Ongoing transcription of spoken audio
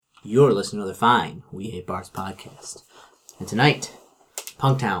You're listening to the fine We Hate Bards podcast. And tonight,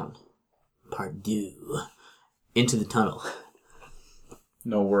 Punktown, Part 2, Into the Tunnel.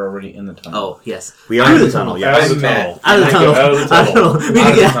 No, we're already in the tunnel. Oh, yes. We are in the tunnel, yeah. Out of the tunnel. Out of the tunnel. Out of the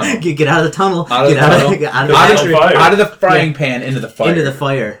tunnel. Get out of the tunnel. Out of the frying pan into the fire. Into the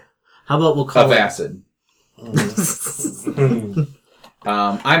fire. How about we'll call of it... acid.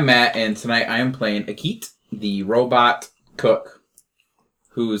 I'm Matt, and tonight I am playing Akit, the robot cook,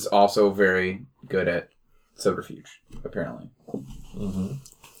 who's also very good at subterfuge, apparently. Mm-hmm.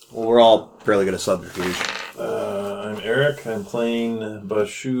 Well, we're all fairly good at subterfuge. I'm Eric. I'm playing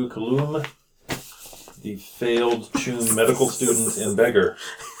Bashu Kalum, the failed Chun medical student and beggar.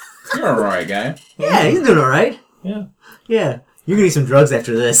 You're an alright guy. Yeah, he's doing alright. Yeah. Yeah. You're gonna need some drugs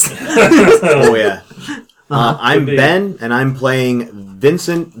after this. Oh, yeah. I'm Ben, and I'm playing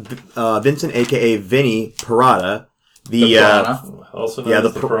Vincent, a.k.a. Vinny Parada. Also known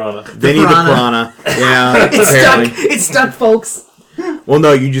as the Piranha. Vinny the Piranha. Yeah, It's stuck, folks. Well,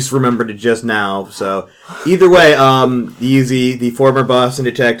 no, you just remembered it just now. So, either way, he's the former Boston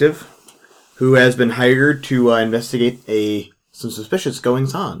detective who has been hired to investigate some suspicious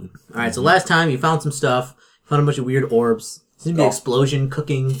goings-on. Alright, so last time you found some stuff, found a bunch of weird orbs. Seems to be explosion,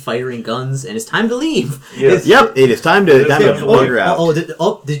 cooking, firing guns, and it's time to leave. Yes. Yep, it is time to wander out.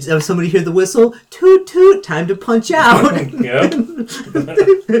 Did somebody hear the whistle? Toot toot, time to punch out. Yep.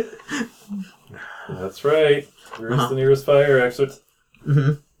 That's right. Where's the nearest fire exit?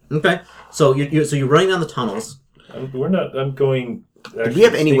 Mm-hmm. Okay, so you're running down the tunnels. I'm going. Did we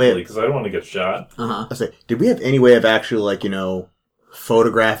have any way? Because I don't want to get shot. I say, did we have any way of actually,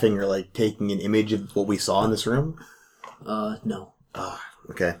 photographing or taking an image of what we saw in this room? No.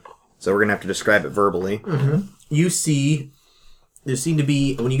 Okay. So we're gonna have to describe it verbally. Mm-hmm. You see, there seem to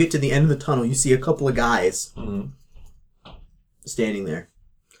be, when you get to the end of the tunnel, you see a couple of guys standing there.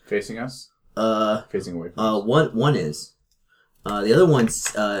 Facing us? Facing away from us. One is. The other one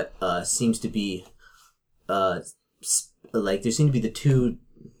seems to be, there seem to be the two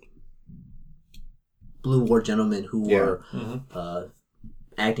Blue War gentlemen who were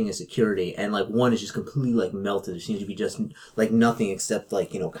acting as security, and one is just completely melted. There seems to be just nothing except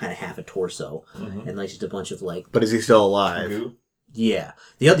kind of half a torso, and just a bunch of But is he still alive? Yeah.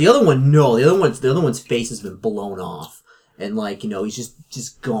 The other one, no. The other one's face has been blown off, and he's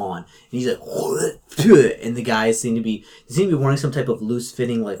just gone. And he's like, and the guys seem to be wearing some type of loose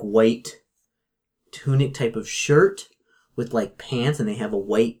fitting white tunic type of shirt with pants, and they have a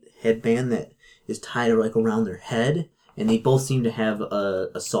white headband that is tied around their head. And they both seem to have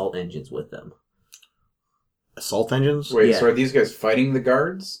assault engines with them. Assault engines? Wait, yeah. So are these guys fighting the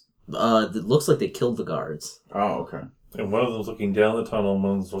guards? It looks like they killed the guards. Oh, okay. And one of them's looking down the tunnel, and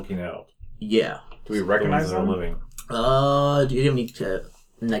one's looking out. Yeah. Do we recognize them? Living. Do you have any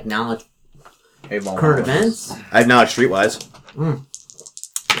knowledge? Current Current events? I have knowledge streetwise.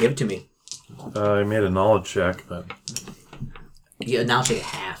 Give it to me. I made a knowledge check, but Yeah, knowledge check at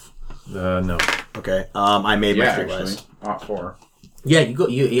half. no. Okay. I made my streetwise. Actually. 4. Yeah, you go.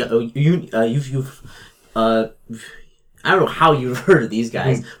 You've. I don't know how you've heard of these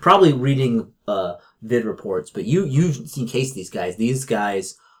guys. Probably reading vid reports, but you've seen case of these guys. These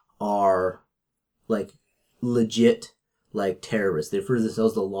guys are legit terrorists. They refer to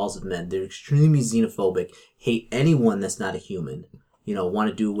themselves as the laws of men. They're extremely xenophobic. Hate anyone that's not a human. Want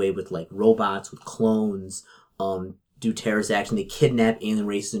to do away with robots, with clones. Do terrorist action. They kidnap alien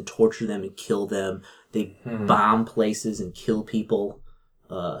races and torture them and kill them. They bomb places and kill people.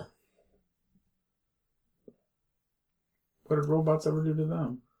 What did robots ever do to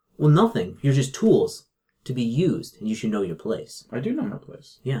them? Well, nothing. You're just tools to be used, and you should know your place. I do know my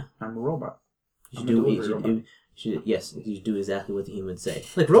place. Yeah. I'm a robot. You should do exactly what the humans say.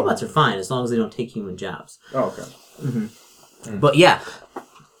 Robots are fine as long as they don't take human jobs. Oh, okay. But yeah.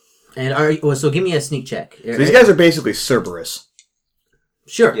 And so give me a sneak check. So these guys are basically Cerberus.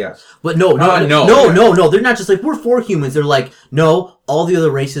 Sure. Yes. But no. They're not just we're for humans. They're no, all the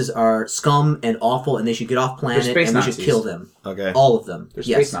other races are scum and awful, and they should get off planet, and we Nazis. should kill them. Okay. All of them. They're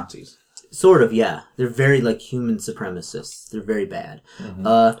space Nazis. Sort of, yeah. They're very human supremacists. They're very bad.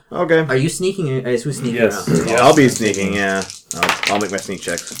 Okay. Are you sneaking? Who's sneaking Yes. around? Yeah, I'll be sneaking, yeah. I'll make my sneak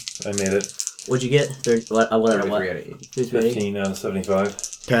checks. I made it. What'd you get? What? 33 out of 80. 15 out of 75.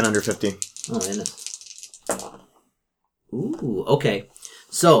 10 under 50. Oh, goodness. Ooh, okay.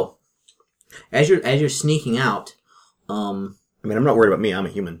 So, as you're sneaking out, I'm not worried about me. I'm a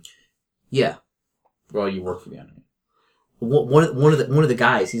human. yeah. Well, you work for the enemy. One of the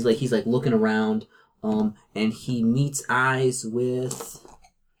guys, he's looking around, and he meets eyes with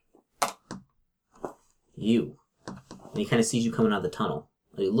you. And he kind of sees you coming out of the tunnel.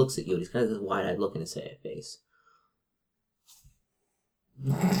 Like, he looks at you, and he's got this wide-eyed look in his face.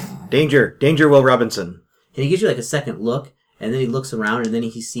 Danger, Will Robinson. And he gives you like a second look, and then he looks around, and then he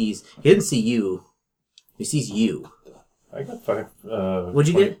doesn't see you. He sees you. I got 5.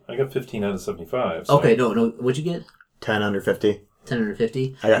 What'd you get? I got 15 out of 75. So. Okay, no. What'd you get? 10 under 50. 10 under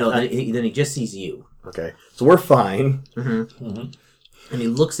 50? Then he just sees you. Okay, so we're fine. Mm-hmm. Mm-hmm. And he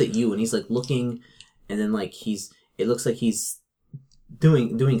looks at you, and he's like looking, and then like it looks like he's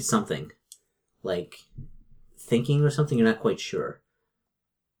doing something, like thinking or something. You're not quite sure.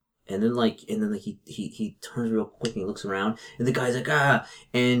 And then he turns real quick and he looks around, and the guy's like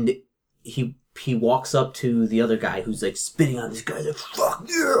and he walks up to the other guy who's like spitting on this guy's like, fuck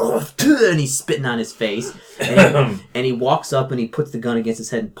you, and he's spitting on his face, and he walks up and he puts the gun against his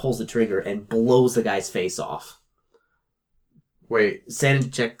head and pulls the trigger and blows the guy's face off. Wait. Sanity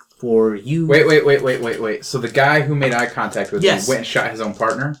check for you. Wait. So the guy who made eye contact with me went and shot his own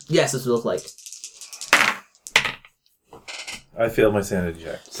partner? Yes, this would look like. I failed my sanity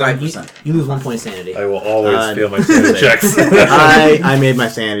check. 7%. You lose 1 point of sanity. I will always fail my sanity checks. I made my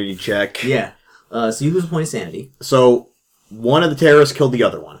sanity check. Yeah. So you lose 1 point of sanity. So one of the terrorists killed the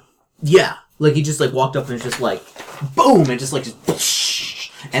other one. Yeah. Like he just like walked up and it's just like boom and just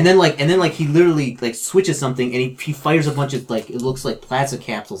and then he literally like switches something and he fires a bunch of like it looks like plasma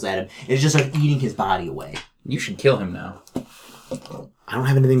capsules at him and it's just like eating his body away. You should kill him now. I don't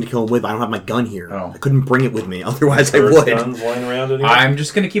have anything to kill him with. I don't have my gun here. Oh. I couldn't bring it with me. Otherwise, I There's would. guns lying around anywhere? I'm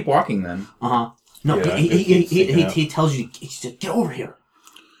just gonna keep walking then. No, Yeah, he tells you he said, get over here.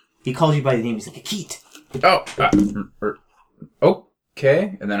 He calls you by the name. He's like, Keat.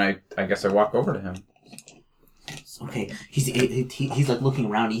 Okay. And then I guess I walk over to him. Okay, he's like looking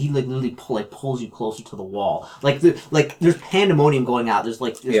around. He like literally pulls you closer to the wall. Like there's pandemonium going out. There's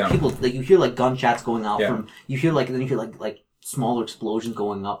people like you hear like gunshots going out from. You hear like smaller explosions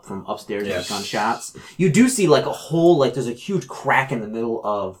going up from upstairs. Yes. Like gunshots. You do see like a hole. Like there's a huge crack in the middle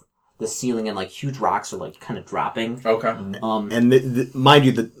of the ceiling, and like huge rocks are like kind of dropping. Okay. And mind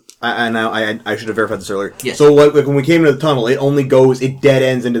you, I should have verified this earlier. Yes. So when we came into the tunnel, it dead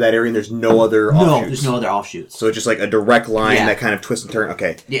ends into that area, and there's no other offshoots. No, there's no other offshoots. So it's just like a direct line that kind of twists and turns.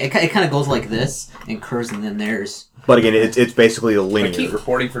 Okay. Yeah, it kind of goes like this and curves, and then there's. But again, it's basically a linear. I keep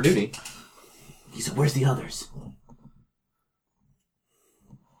reporting for duty. He said, "Where's the others?"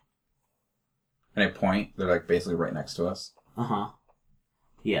 And I point. They're like basically right next to us.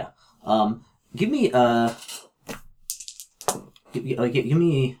 Yeah. Give me what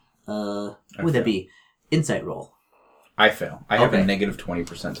would that be? Insight roll. I fail. I have a negative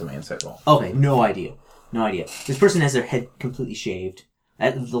 20% to my insight roll. Okay, no idea. This person has their head completely shaved.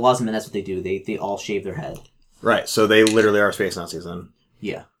 The laws of men, that's what they do. They all shave their head. Right, so they literally are space Nazis then.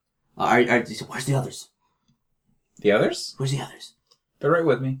 Yeah. Where's the others? The others? Where's the others? They're right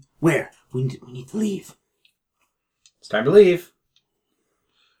with me. Where? We need to leave. It's time to leave.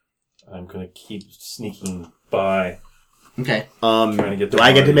 I'm gonna keep sneaking by. Okay. Trying to get do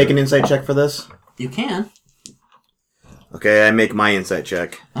I get to make an insight check for this? You can. Okay, I make my insight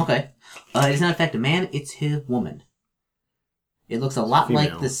check. Okay. It's not in fact a man, it's his woman. It looks a lot Female.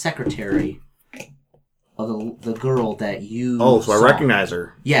 like the secretary of the girl that you Oh, so saw. I recognize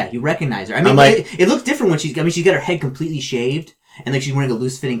her. Yeah, you recognize her. I mean, it looks different when she's got her head completely shaved, and like she's wearing a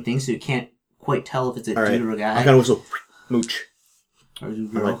loose-fitting thing, so you can't quite tell if it's a dude or a guy. I kind of whistle, mooch. Or a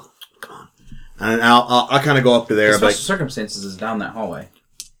girl. Like, come on. And I'll kind of go up to there. The special like, circumstances is down that hallway.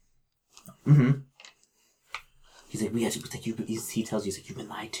 Mm-hmm. He's like, he tells you, he's like, you've been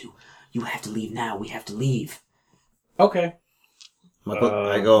lied to. You have to leave now. We have to leave. Okay. I'm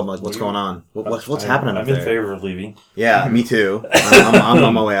like, what's going on? What's happening up I'm there? in favor of leaving. Yeah, me too. I'm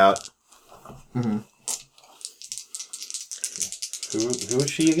on my way out. Mm-hmm. Who is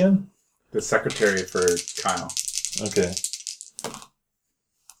she again? The secretary for Kyle. Okay.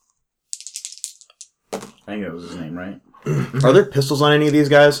 I think that was his name, right? Are there pistols on any of these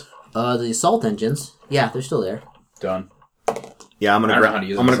guys? The assault engines. Yeah, they're still there. Done. Yeah, I'm gonna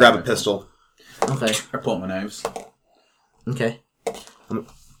grab a pistol. Okay. I pull out my knives. Okay. I'm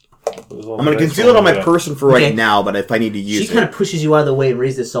gonna conceal it on my person for right now, but if I need to use it, she kind of pushes you out of the way and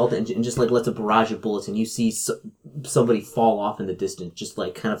raises the assault engine and just like lets a barrage of bullets, and you see somebody fall off in the distance, just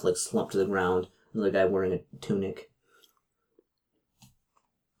like kind of like slump to the ground. Another guy wearing a tunic.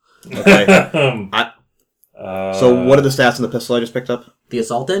 Okay. So what are the stats on the pistol I just picked up? The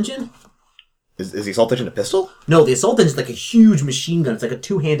assault engine? Is the assault engine a pistol? No, the assault engine is like a huge machine gun. It's like a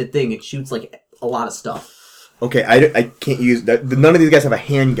two-handed thing. It shoots like a lot of stuff. Okay, I can't use that. None of these guys have a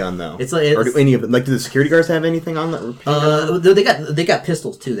handgun though. Or do any of them? Like, do the security guards have anything on that? They got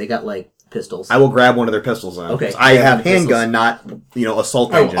pistols too. They got like pistols. I will grab one of their pistols then. Okay. I have Pistols. handgun, not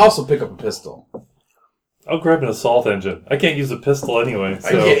assault I engine. will also pick up a pistol. I'll grab an assault engine. I can't use a pistol anyway. So.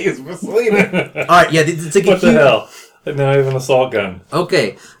 I can't use a pistol either. All right, yeah, it's like a What the hell? Now I have an assault gun.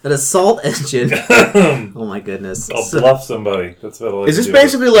 Okay, an assault engine. Oh my goodness. I'll bluff somebody. That's what I like Is to this do.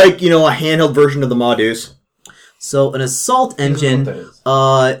 basically like a handheld version of the Modus? So an assault engine,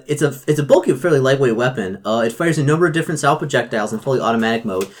 it's a bulky, fairly lightweight weapon. It fires a number of different style projectiles in fully automatic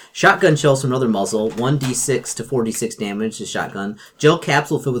mode. Shotgun shells from another muzzle, 1d6 to 4d6 damage to shotgun. Gel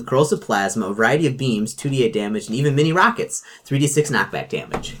capsule filled with corrosive plasma, a variety of beams, 2d8 damage, and even mini rockets, 3d6 knockback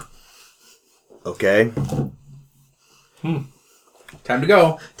damage. Okay. Time to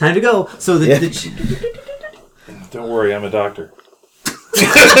go. Time to go. So Don't worry, I'm a doctor.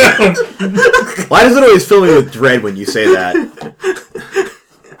 Why does it always fill me with dread when you say that?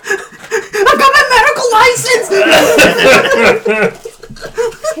 I've got my medical license.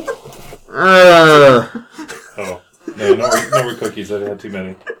 Oh. No more cookies. I had too many.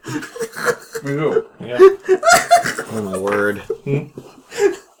 Me too. Yeah. Oh my word.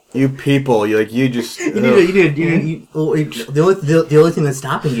 You people, you just... The only thing that's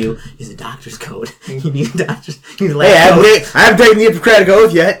stopping you is a doctor's code. You need a doctor's. You need a Hey, lab coat. I haven't taken the Hippocratic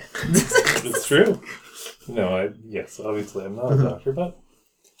Oath yet. It's true. No, yes, obviously I'm not a doctor, but...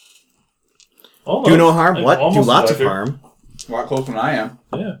 Almost. Do no harm? I'm What? Do almost a lots of doctor. harm. A lot closer than I am.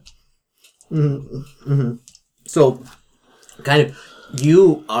 Yeah. So,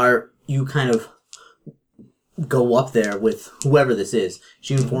 you kind of go up there with whoever this is.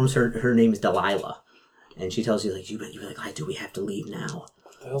 She informs her name is Delilah, and she tells you like, do we have to leave now?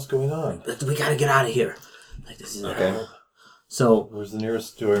 What the hell's going on? We gotta get out of here. Like this is Okay. So, Where's the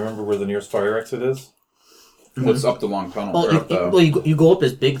nearest... Do I remember where the nearest fire exit is? What's up the long tunnel? or up the... you go up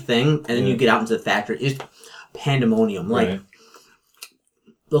this big thing, and then you get out into the factory. It's pandemonium. Like Right.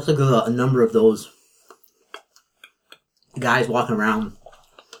 looks like a number of those guys walking around.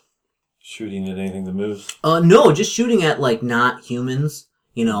 Shooting at anything that moves. No, just shooting at like not humans,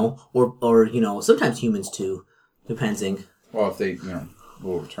 or sometimes humans too, depending. Well, if they,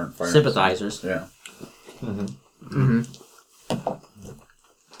 will return fire. Sympathizers. Yeah.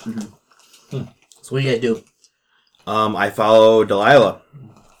 So what do you guys do? I follow Delilah.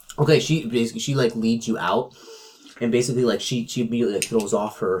 Okay, she like leads you out, and basically like she immediately like, throws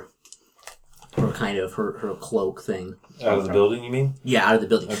off her kind of her cloak thing. Out of the building, you mean? Yeah, out of the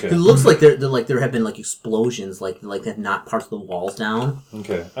building. Okay. It looks like there have been like explosions, like that knocked parts of the walls down.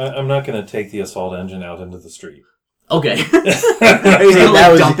 Okay. I'm not going to take the assault engine out into the street. Okay. That's the I'm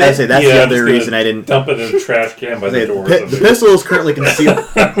just other gonna reason I didn't... Dump it in a trash can by the door. or The something. pistol is currently concealed.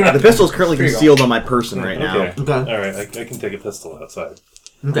 The pistol is currently concealed on my person right now. Okay. Okay. All right. I can take a pistol outside.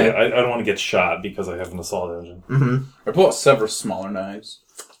 Okay. Yeah, I don't want to get shot because I have an assault engine. I pull out several smaller knives.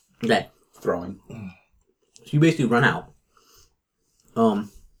 Okay. Throwing. So you basically run out.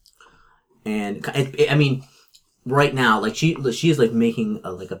 And I mean, right now, like she is like making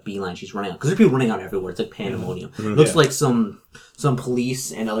a beeline. She's running out because there's people running out everywhere. It's like pandemonium. It looks like some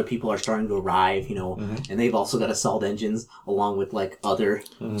police and other people are starting to arrive. And they've also got assault engines along with like other.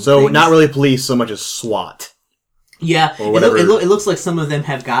 So things. not really police so much as SWAT. Yeah, Or whatever. It looks like some of them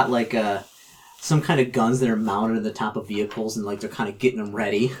have got like some kind of guns that are mounted on the top of vehicles and like they're kind of getting them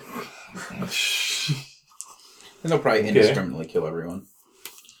ready. And they'll probably indiscriminately kill everyone.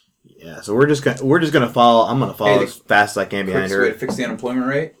 Yeah, so we're just gonna follow. I'm gonna follow Hey, as fast as I can behind Quickest way to her. fix the unemployment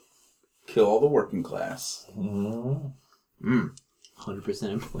rate? Kill all the working class. 100%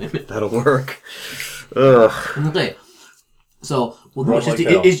 employment. That'll work. Ugh. Okay, so Run like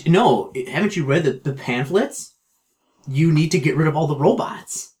hell. haven't you read the pamphlets? You need to get rid of all the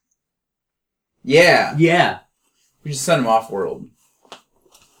robots. Yeah. Yeah. We just send them off world.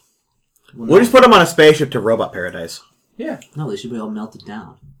 We'll just put them on a spaceship to Robot Paradise. Yeah. No, they should be all melted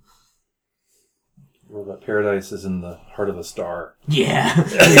down. Robot Paradise is in the heart of a star. Yeah.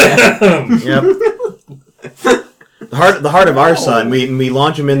 Yeah. Yep. The heart of our sun. We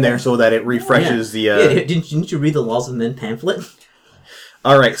launch him in there so that it refreshes the. Didn't you read the Laws of Men pamphlet?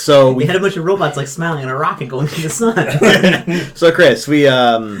 All right, so We had a bunch of robots like smiling on a rocket going to the sun. so Chris, we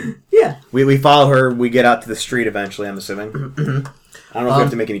Yeah. we follow her. We get out to the street eventually. I'm assuming. I don't know if we have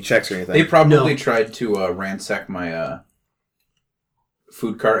to make any checks or anything. They probably No. tried to ransack my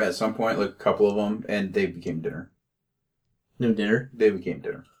food cart at some point, like a couple of them, and they became dinner. No dinner? They became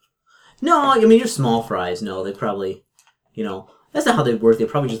dinner. No, I mean, you're small fries. No, they probably, that's not how they work. They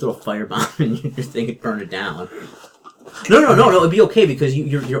probably just throw a firebomb and your thing could burn it down. No, it'd be okay because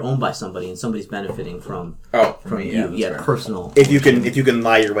you're owned by somebody and somebody's benefiting from Oh, from me, you. that's Yeah, fair. personal. If you can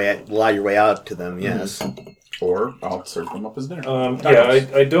lie your way out to them, yes. Or I'll serve them up as dinner.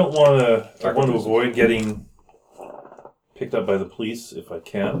 I don't want to. I want to avoid getting picked up by the police if I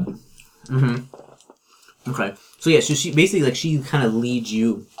can. Okay. So yeah, so she basically she kind of leads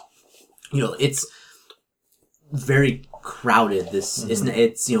you. It's very crowded. It's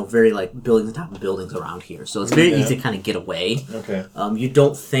very buildings on top of buildings around here, so it's very easy to kind of get away. Okay. You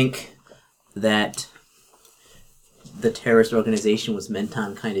don't think that the terrorist organization was bent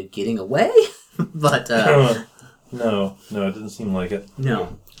on kind of getting away, but no, it didn't seem like it.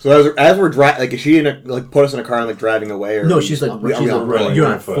 no. So as we're driving, is she put us in a car and driving away, or No, she's rolling? you're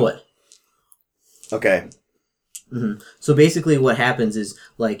on foot. Okay. So basically, what happens is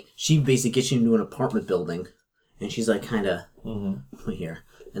she basically gets you into an apartment building, and she's kind of here,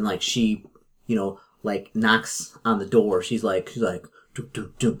 and she, knocks on the door. She's like, doom,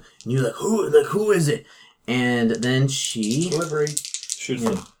 doom, doom. And you're who is it? And then she Delivery. Shoots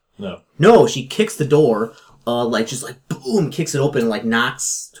them. no, she kicks the door. Boom, kicks it open and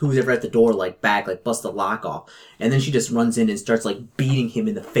knocks who's ever at the door back, busts the lock off, and then she just runs in and starts beating him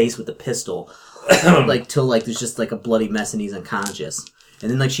in the face with the pistol, till there's just a bloody mess and he's unconscious.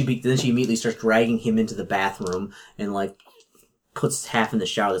 And then she immediately starts dragging him into the bathroom and puts half in the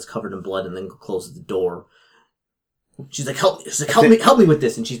shower that's covered in blood and then closes the door. She's like, help me! She's like, help me with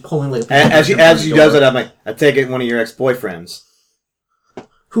this, and she's pulling as she does it, I'm like, I take it one of your ex-boyfriends.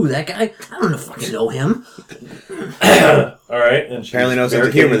 Who, that guy? I don't fucking know him. All right, and she Apparently knows how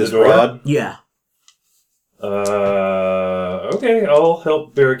to humor this broad. Yeah. Okay, I'll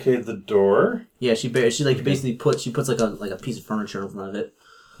help barricade the door. Yeah, she basically puts a piece of furniture in front of it.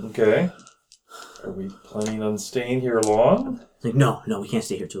 Okay. Are we planning on staying here long? No, we can't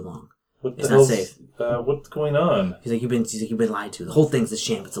stay here too long. It's not safe. What's going on? He's like, you've been lied to. The whole thing's a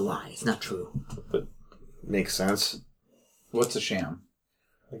sham. It's a lie. It's not true. Makes sense. What's a sham?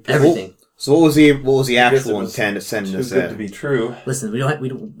 Everything. So what was the actual intent of sending us Too good in? to be true. Listen, we don't.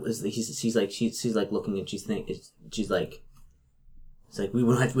 She's looking and she's like, it's like we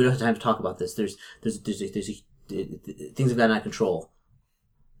don't have time to talk about this. There's things have gotten out of control.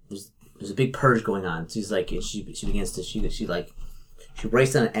 There's a big purge going on. She's like, and she begins to she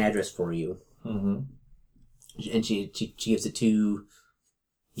writes down an address for you, and she gives it to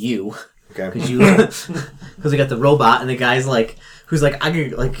you. Okay. Because we got the robot and the guy's who's I'm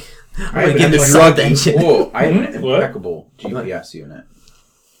gonna give this drug something. Whoa! I have an impeccable GPS unit.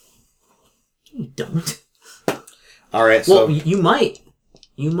 You don't. All right. Well, So you might.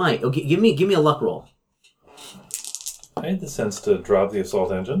 Okay, give me a luck roll. I had the sense to drop the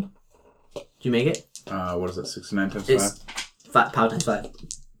assault engine. Did you make it? What is it? 69 times It's 5. power times 5.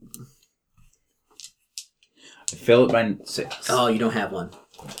 I fill it by 6. Oh, you don't have one.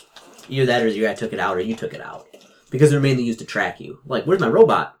 Either that or your guy took it out or you took it out. Because they're mainly used to track you. Where's my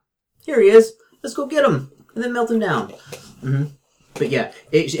robot? Here he is. Let's go get him. And then melt him down. But yeah,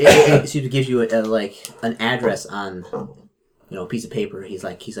 it gives you an address on, a piece of paper. He's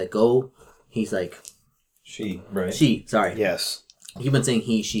like, go. He's like, She, right? she, sorry. yes, You've been saying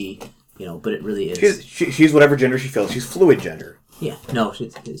he, she, but it really is. she's whatever gender she feels. She's fluid gender. Yeah, no,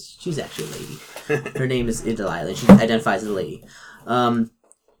 she's actually a lady. Her name is Delilah, and she identifies as a lady.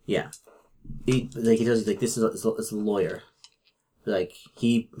 Yeah. He tells you this is a lawyer.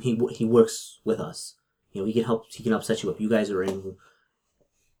 He works with us. He can help set you up. You guys are in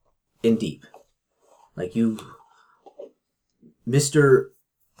deep. Mr.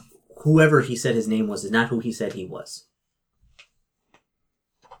 Whoever he said his name was is not who he said he was.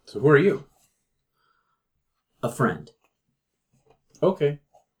 So who are you? A friend. Okay.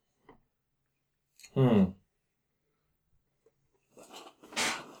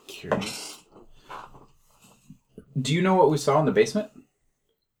 Curious. Do you know what we saw in the basement?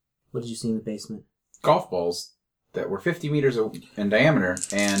 What did you see in the basement? Golf balls that were 50 meters in diameter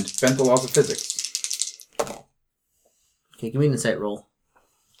and bent the laws of physics. Okay, give me an insight roll.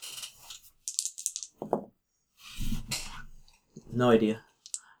 No idea.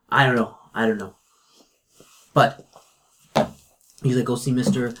 I don't know. But he's like, go see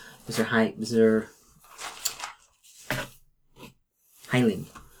Mr. Highland.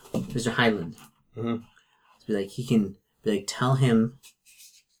 Mr. Highland. Be like, he can be like, tell him,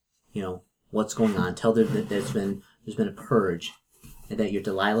 what's going on. Tell them that there's been a purge, and that you're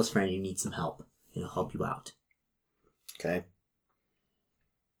Delilah's friend. You need some help. He'll help you out. Okay.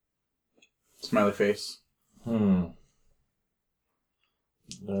 Smiley face. All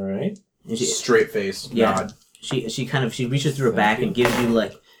right. And she, Straight face. yeah. Nod. She reaches through her back and gives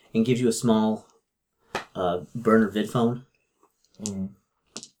you a small burner vid phone.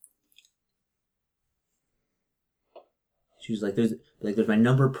 She was like, there's my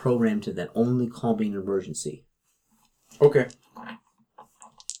number programmed to that. Only call me in an emergency. Okay.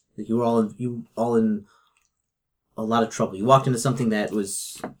 Like you were all in a lot of trouble. You walked into something that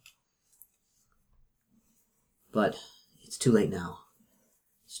was, but it's too late now.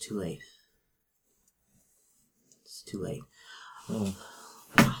 It's too late. It's too late. Oh.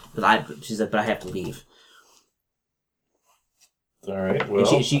 She said, but I have to leave. All right.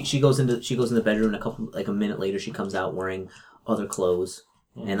 Well, And she goes in the bedroom. And a minute later, she comes out wearing other clothes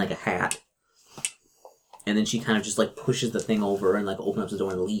and like a hat. And then she kind of just like pushes the thing over and like opens up the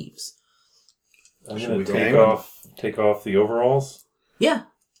door and leaves. I'm Should gonna we take off the overalls. Yeah.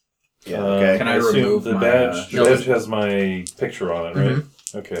 Yeah. Okay. Can I assume remove the my, badge? No. The badge has my picture on it, right? Mm-hmm.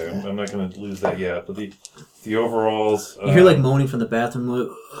 Okay, I'm not gonna lose that yet. But the overalls. You hear like moaning from the bathroom. Like,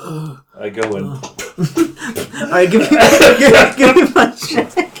 ugh. I go in. All right, give me my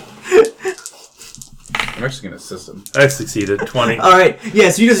check. I'm actually gonna assist him. I succeeded. 20. All right, yeah.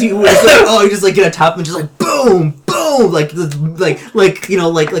 So you just get on top and just like boom, boom, like you know,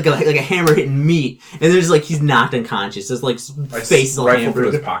 like a hammer hitting meat, and then just like he's knocked unconscious. His like face is all rifle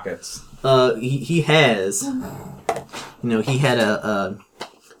through his hammered. pockets. He has, you know, he had a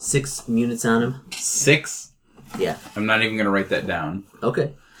 6 units on him. 6. Yeah. I'm not even gonna write that down.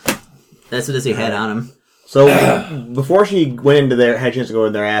 Okay. That's what he had on him. So before she went into there, had a chance to go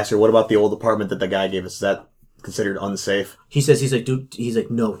in there, I asked her, "What about the old apartment that the guy gave us? Is that considered unsafe?" He's like, dude. He's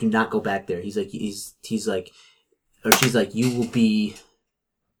like, no, do not go back there. He's like, or she's like, you will be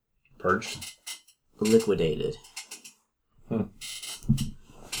Purged. liquidated. Well,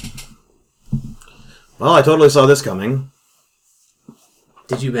 I totally saw this coming.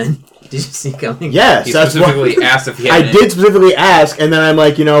 Did you, Ben? Did you see it coming? Yes, He that's specifically what asked if he I had did specifically ask, and then I'm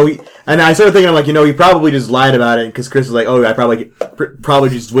like, you know, and I started thinking, I'm like, you know, he probably just lied about it because Chris was like, oh, I probably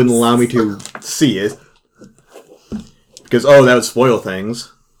just wouldn't allow me to see it because that would spoil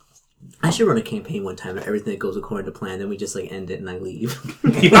things. I should run a campaign one time and everything that goes according to plan. Then we just like end it and I leave.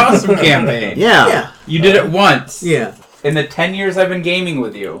 The awesome campaign. Yeah. Yeah. You did it once. Yeah. In the 10 years I've been gaming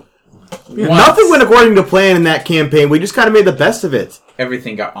with you. Once. Nothing went according to plan in that campaign. We just kind of made the best of it.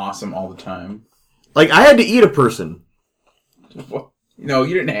 Everything got awesome all the time. Like, I had to eat a person. No,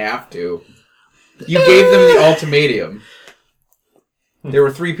 you didn't have to. You gave them the ultimatum. There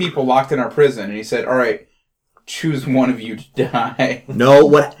were 3 people locked in our prison, and he said, all right, choose one of you to die. No,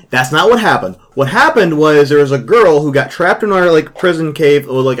 that's not what happened. What happened was there was a girl who got trapped in our, like, prison cave,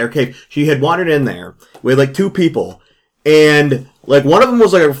 or, like, our cave. She had wandered in there with, like, 2 people. And, like, one of them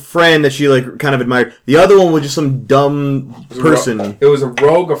was, like, a friend that she, like, kind of admired. The other one was just some dumb person. It was a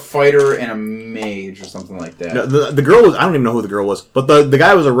rogue, a fighter, and a mage, or something like that. No, the girl was, I don't even know who the girl was, but the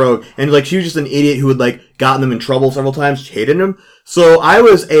guy was a rogue, and, like, she was just an idiot who had, like, gotten them in trouble several times. She hated him. So I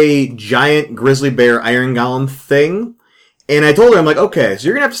was a giant grizzly bear iron golem thing, and I told her, I'm like, okay, so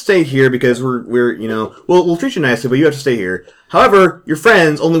you're gonna have to stay here because we're you know, we'll treat you nicely, but you have to stay here. However, your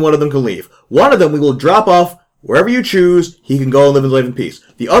friends, only one of them can leave. One of them we will drop off wherever you choose. He can go and live his life in peace.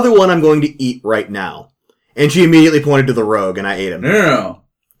 The other one I'm going to eat right now. And she immediately pointed to the rogue, and I ate him. No.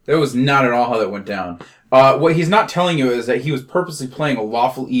 That was not at all how that went down. What he's not telling you is that he was purposely playing a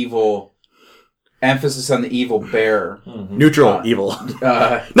lawful evil, emphasis on the evil bear. Neutral evil.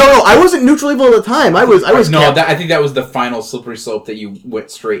 No, No, I wasn't neutral evil at the time. I was. I think that was the final slippery slope that you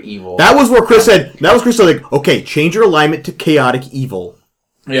went straight evil. That was where Chris said. That was Chris said, like, okay, change your alignment to chaotic evil.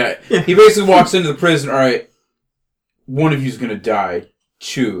 Yeah. He basically walks into the prison, all right, one of you's gonna die.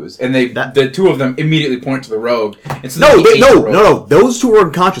 Choose. And the 2 of them immediately point to the rogue. And so No. Those 2 were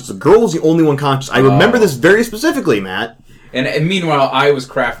unconscious. The girl was the only one conscious. I remember this very specifically, Matt. And meanwhile, I was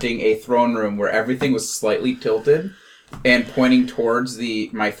crafting a throne room where everything was slightly tilted and pointing towards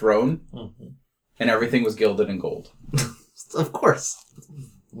my throne, and everything was gilded in gold. Of course.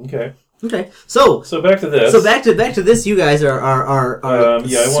 Okay. Okay. So back to this. So back to this. You guys are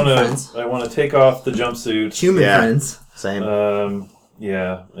yeah, friends. I want to take off the jumpsuit. Human friends. Same.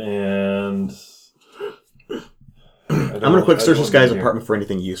 Yeah, and I'm gonna quick search this guy's apartment for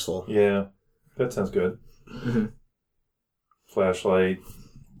anything useful. Yeah, that sounds good. Mm-hmm. Flashlight.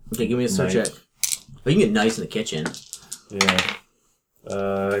 Okay, give me a search Knife. check. Oh, you can get nice in the kitchen. Yeah.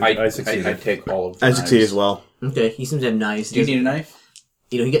 I succeeded. I take all of them. I succeed as well. Okay, he seems to have nice. Do you need a knife?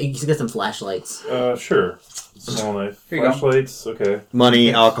 You know, he's got some flashlights. Sure. Small knife. Here you go. Flashlights. Okay.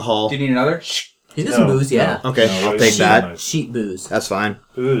 Money, alcohol. Do you need another? He's got some booze, yeah. Okay, No, I'll take that. nice. Sheet booze. That's fine.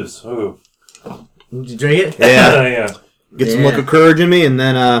 Booze. Ooh. Did you drink it? Yeah. Yeah. Get some Yeah. look of courage in me, and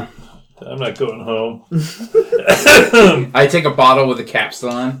then I'm not going home. I take a bottle with a cap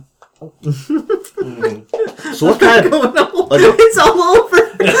still on. so what kind of It's all over.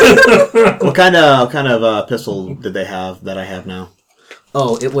 what kind of pistol did they have that I have now?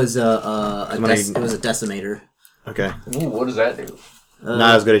 Oh, it was it Somebody- was a decimator. Okay. Ooh, what does that do?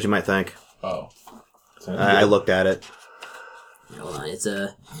 Not as good as you might think. Oh. I looked at it. Hold on, it's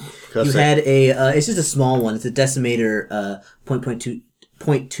a. Cause You had a. It's just a small one. It's a decimator. .220.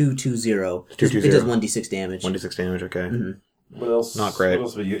 It does 1d6 damage. 1d6 damage. Okay. Mm-hmm. What else? Not great. What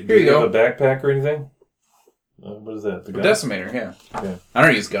else would you, Here do you you go. have a backpack or anything? What is that? The gun? Decimator, yeah. Okay. I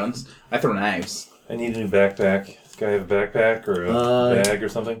don't use guns. I throw knives. I need a new backpack. Does this guy have a backpack or a bag or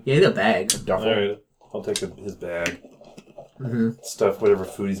something? Yeah, you got a bag. Duffel. All right, I'll take his bag. Mm-hmm. Stuff whatever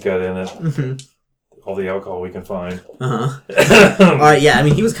food he's got in it. Mm-hmm. All the alcohol we can find. Uh-huh. Alright, yeah, I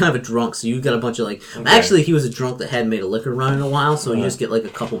mean, he was kind of a drunk, so you've got a bunch of, like... Okay. Actually, he was a drunk that hadn't made a liquor run in a while, so you Uh-huh. just get, like, a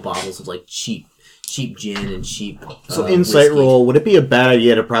couple bottles of, like, cheap gin and cheap So insight whiskey. roll. Would it be a bad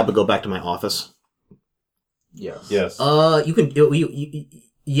idea to probably go back to my office? Yes. Yes. You can...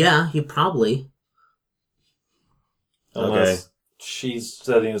 yeah, you probably... Unless she's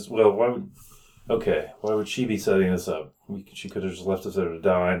setting us. Well, why would? Okay, why would she be setting us up? She could have just left us there to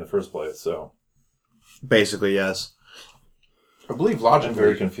die in the first place. So Basically, yes. I believe I'm logically,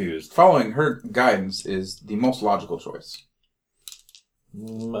 very confused. following her guidance is the most logical choice.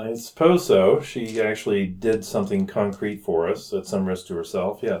 I suppose so. She actually did something concrete for us at some risk to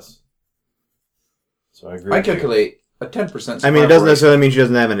herself. Yes. So I agree. I with you. calculate a 10%. I mean, it doesn't necessarily mean she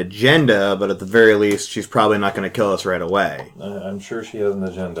doesn't have an agenda, but at the very least, she's probably not going to kill us right away. I'm sure she has an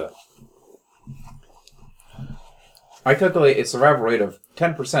agenda. I calculate a survival rate of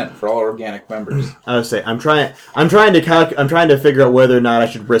 10% for all organic members. I would say I'm trying to figure out whether or not I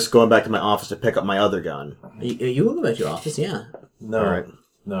should risk going back to my office to pick up my other gun. You will go back to your office, yeah. No. All right.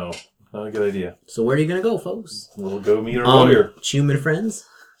 No. Not a good idea. So where are you going to go, folks? We'll go meet our lawyer. Chume and friends?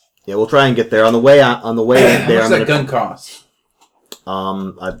 Yeah, we'll try and get there. On the way there, How much I'm does that gonna, gun cost?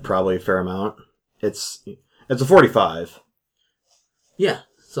 I'd probably a fair amount. It's a 45. Yeah,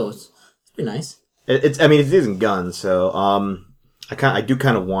 so it's pretty nice. I mean, it isn't guns, so I do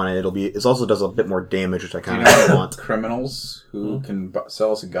kind of want it. It also does a bit more damage, which I Do kind you know of want. criminals who can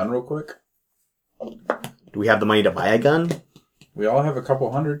sell us a gun real quick? Do we have the money to buy a gun? We all have a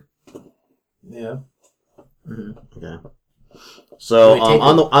couple hundred. Yeah. Okay. So Wait, take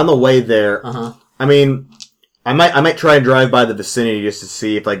on the way there, Uh-huh. I mean, I might try and drive by the vicinity just to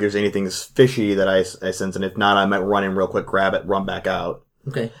see if like there's anything fishy that I sense, and if not, I might run in real quick, grab it, run back out.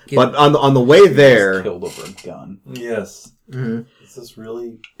 Okay. But on the way there, Killed over a gun. Yes. Mhm. Is this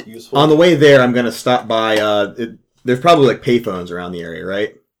really useful? on the way there, I'm gonna stop by. There's probably like payphones around the area,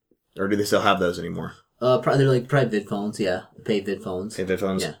 right? Or do they still have those anymore? They're like private vid phones, yeah. Paid vid phones.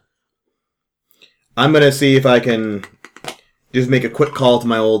 Payphones. Yeah. I'm gonna see if I can just make a quick call to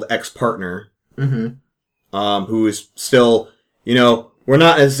my old ex-partner, Mm-hmm. who is still, we're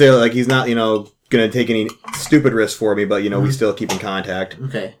not necessarily like he's not, gonna take any stupid risks for me, but we still keep in contact.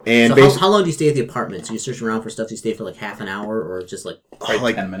 Okay. And so how long do you stay at the apartment? So you search around for stuff, do you stay for like half an hour or just like...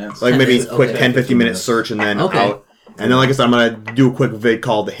 Probably 10 minutes. Like maybe 10 quick okay. 10, 15 minute search and then Okay. out. And then, like I said, I'm gonna do a quick vid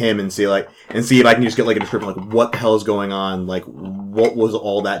call to him and see if I can just get like a description, like what the hell is going on, like what was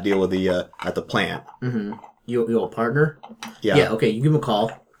all that deal with the at the plant. Mm-hmm. Your partner? Yeah. Yeah, okay, you give him a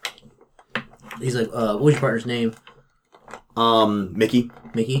call. He's like, what was your partner's name? Mickey.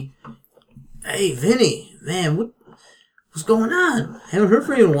 Mickey? Hey, Vinny, man, what's going on? Haven't heard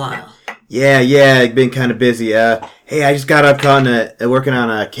from you in a while. Yeah, been kind of busy. Hey, I just got up working on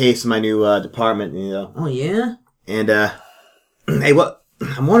a case in my new department, Oh, yeah? And hey,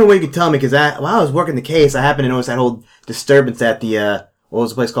 I'm wondering what you could tell me because while I was working the case, I happened to notice that whole disturbance at the what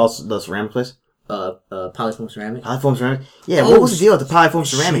was the place called? The ceramic place? Polyfoam Ceramic? Polyfoam ceramic. Yeah, Oh, what was the deal with the polyfoam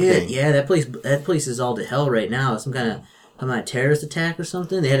ceramic Shit, thing? yeah, that place is all to hell right now. Some kind of terrorist attack or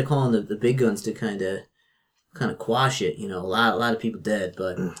something. They had to call in the big guns to kind of quash it. A lot of people dead,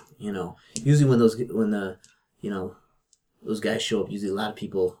 but usually when those guys show up, usually a lot of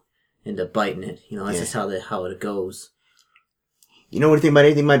people end up biting it. That's just how it goes. You know anything about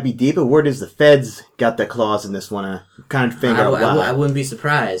anything might be deeper? Word is the feds got their claws in this one. Kind of figure out why. I wouldn't be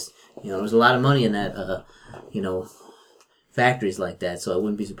surprised. There's a lot of money in that. Factories like that, so I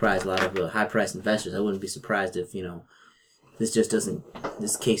wouldn't be surprised. A lot of high-priced investors. I wouldn't be surprised if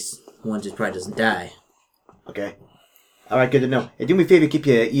this case one just probably doesn't die. Okay. All right, good to know. Hey, do me a favor, keep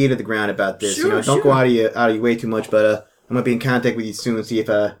your ear to the ground about this. Sure, Don't go out of your way too much, but I'm gonna be in contact with you soon and see if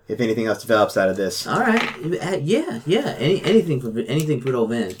anything else develops out of this. All right, yeah. Anything for old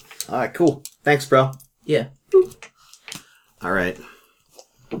Vin. All right, cool. Thanks, bro. Yeah. All right.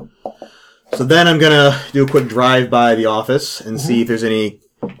 So then I'm gonna do a quick drive by the office and see if there's any.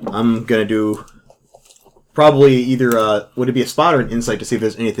 I'm gonna do probably either would it be a spot or an insight to see if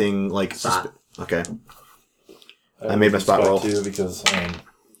there's anything like. Spot. Okay. I made my spot roll too because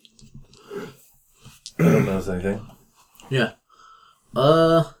I don't notice anything. Yeah.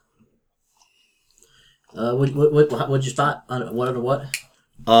 What'd you spot on what?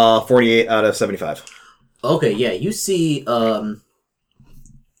 48 out of 75. Okay, yeah, you see,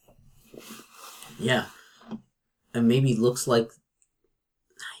 yeah, and maybe looks like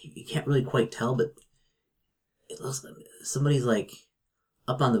you can't really quite tell, but it looks like somebody's like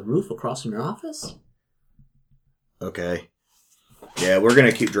up on the roof across from your office. Okay. Yeah, we're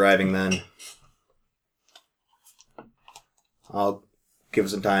gonna keep driving then. I'll give it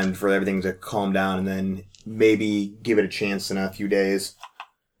some time for everything to calm down, and then maybe give it a chance in a few days.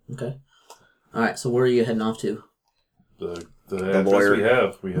 Okay. All right. So where are you heading off to? The address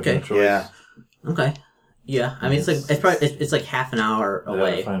lawyer. we have Okay. no choice. Yeah. Okay. Yeah. I mean, it's like half an hour I gotta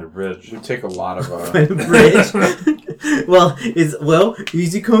away. find a bridge. We take a lot of Bridge. well,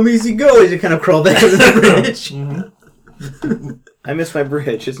 easy come, easy go. As you kind of crawl back under the bridge. I miss my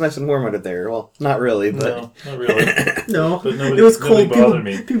bridge. It's nice and warm under there. Well, not really, but... No, not really. No, But nobody- it was nobody cold. bothered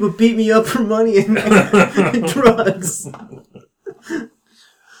me. People beat me up for money and drugs.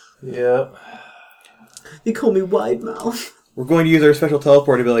 Yeah. They call me wide mouth. We're going to use our special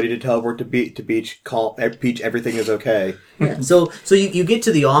teleport ability to teleport to beach, call beach everything is okay. Yeah. So you get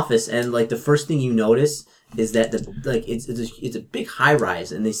to the office and like the first thing you notice is that it's a big high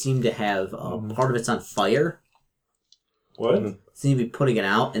rise and they seem to have part of it's on fire. What? Seem to be putting it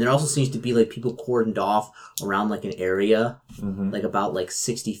out, and there also seems to be like people cordoned off around like an area, like about like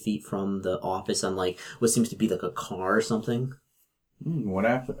 60 feet from the office on like what seems to be like a car or something. what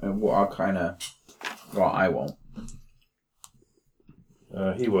happened? Well, I'll kind of. Well, I won't.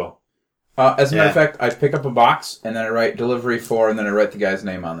 He will. As a matter of Yeah. fact, I pick up a box and then I write delivery for, and then I write the guy's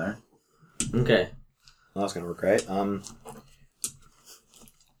name on there. Okay. Well, that's gonna work, right?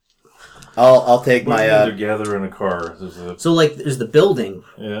 I'll take We're my together in a car. There's a, So like there's the building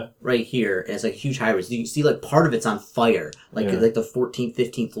yeah. right here, and it's like a huge high rise. You can see like part of it's on fire, like Yeah. like the 14th,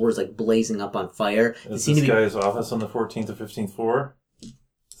 15th floor is like blazing up on fire. It Is seem this to be. guy's office on the 14th or 15th floor?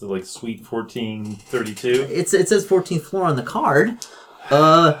 Is it like Suite 1432? It says 14th floor on the card.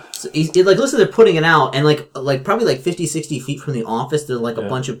 So it like looks like they're putting it out, and like probably like 50, 60 feet from the office, there's like a Yeah.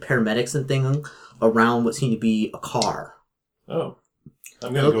 bunch of paramedics and things around what seem to be a car. Oh.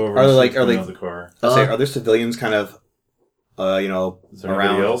 I'm going to go over Are and they, see like- what's are going they- on with the car. I'll say, are there civilians kind of, Is there anybody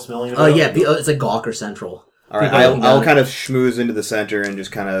around? else milling about? Yeah, it's like Gawker Central. All right, People looking I'll down. kind of schmooze into the center and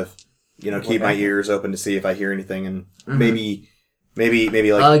just kind of, keep my ears open to see if I hear anything, and maybe like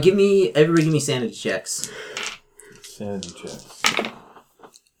Everybody give me sanity checks. Sanity checks.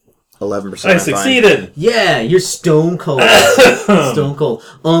 11%. I succeeded! Yeah, you're stone cold. Stone cold.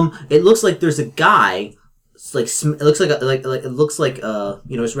 It looks like there's a guy. It's like it looks like it looks like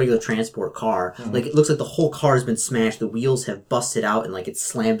just a regular transport car. Like it looks like the whole car has been smashed. The wheels have busted out and like it's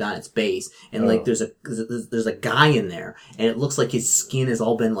slammed on its base. And like there's a guy in there, and it looks like his skin has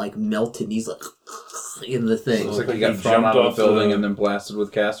all been like melted. And he's like in the thing. Looks like like he got he thrown jumped out of off the building the- and then blasted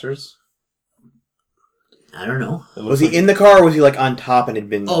with casters. I don't know. It Was looks he like in the car, or was he like on top and had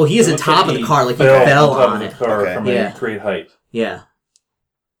been... Oh, he is it on looks top of he the car, like he fell top on of it. the car Okay. from Yeah. a great height. Yeah,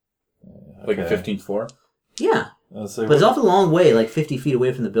 Like a Okay. 15th floor. yeah. Let's say But it's awfully long way, like 50 feet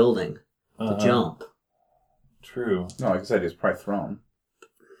away from the building to Uh-huh. jump. True. No, like I said, he was probably thrown.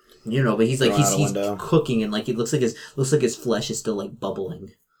 But he's like Thrown out a he's window. cooking, and like it looks like his flesh is still like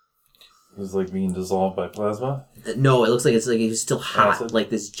bubbling. He's like being dissolved by plasma. No, it looks like it's like he's still hot. Acid? Like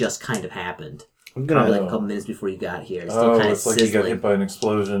this just kind of happened. I'm Probably gonna... like a couple minutes before you got here. It's still Oh, kind of it's like he got sizzling hit by an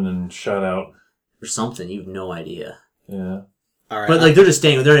explosion and shot out. or something. You have no idea. Yeah. All right, But like they're just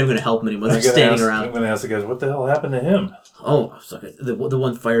standing. They're not even going to help him anymore. They're I'm just gonna standing ask- I'm around. going to ask the guys, what the hell happened to him? Oh, it's like the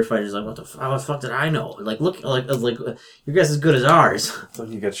one firefighter's like, how the fuck did I know? Like look, like I was like your guess is as good as ours. It's like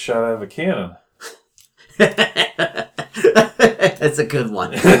he got shot out of a cannon. That's a good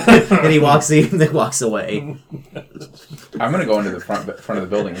one. And he walks away. I'm gonna go into the front of the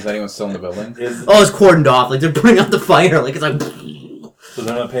building. Is anyone still in the building? Oh, it's cordoned off. Like they're putting out the fire. Like it's like. So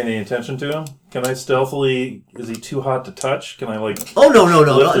they're not paying any attention to him? Can I stealthily... Is he too hot to touch? Can I, like, Oh no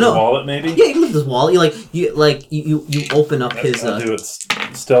lift his no. wallet, maybe? Yeah, you can lift his wallet. You open up his. I'll do it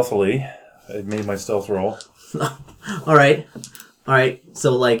stealthily. I made my stealth roll. All right.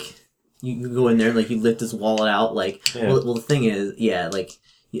 So like, you go in there and like you lift his wallet out. Like, Yeah. well, the thing is, yeah, like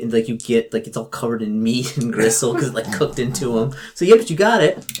you get like it's all covered in meat and gristle because it like cooked into him. So yeah, but you got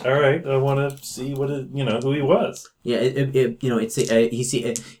it. All right, I want to see who he was. Yeah, it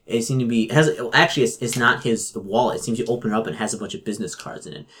seemed to be actually it's not his wallet. It seems to open it up and has a bunch of business cards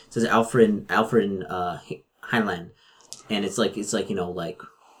in it. It says Alfred Heinlein, and it's like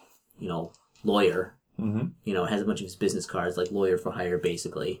lawyer. Mm-hmm. You know, it has a bunch of his business cards, like lawyer for hire,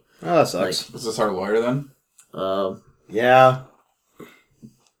 basically. Oh, that sucks. Is this our lawyer then? Yeah.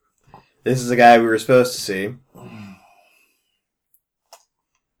 This is the guy we were supposed to see.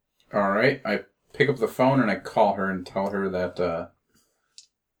 All right. I pick up the phone and I call her and tell her that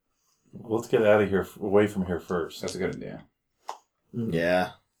Let's get out of here, away from here first. that's a good idea.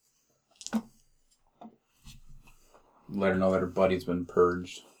 Yeah. Let her know that her buddy's been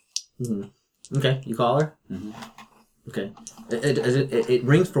purged. Mm-hmm. Okay, you call her? Mm-hmm. Okay. It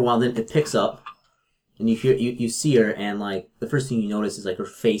rings for a while, then it picks up, and you see her, and like the first thing you notice is like her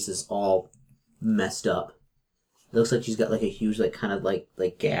face is all messed up. It looks like she's got like a huge like kind of like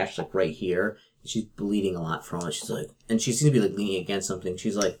gash like right here. She's bleeding a lot from it. She's like, and she seems to be like leaning against something.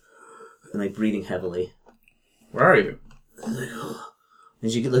 She's like, and like breathing heavily. Where are you? Like, oh.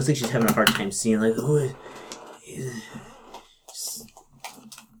 And she looks like she's having a hard time seeing. Like, oh,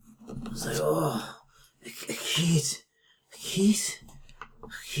 it's like, oh, I can't,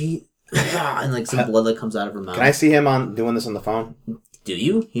 and like some blood that comes out of her mouth. Can I see him doing this on the phone? Do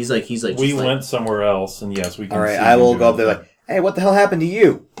you? He's like. We went somewhere else, and yes, we can. All right, see I him will doing go up there that. like, hey, what the hell happened to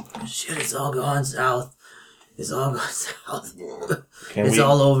you? Shit, it's all gone south. It's all gone south. Can It's we,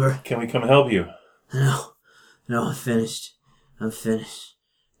 all over. Can we come help you? No, I'm finished.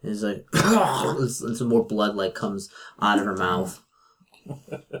 It's like, and some more blood like comes out of her mouth.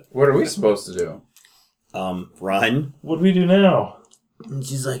 What are we supposed to do? Run. What do we do now? And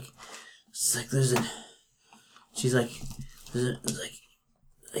she's like, there's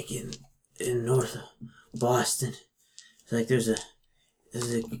in North Boston. It's like there's a,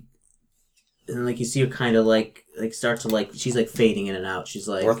 and like you see her kind of like start to like, she's like fading in and out. She's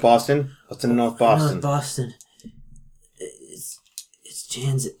like, North Boston? What's in North Boston? North Boston. It's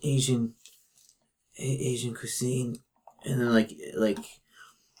Jan's Asian cuisine, and then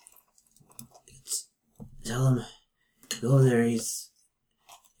tell him go there.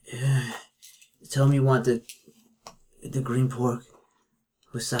 Tell him you want the green pork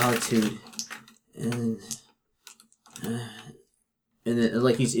with solitude, and then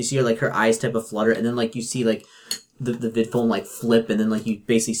like you see like her eyes type of flutter, and then like you see like the vid phone like flip, and then like you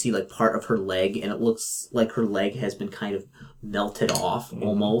basically see like part of her leg, and it looks like her leg has been kind of melted off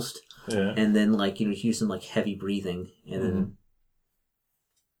almost. Yeah. And then like you hear some like heavy breathing, and then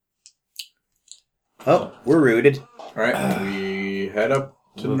Oh, we're rooted. All right, we head up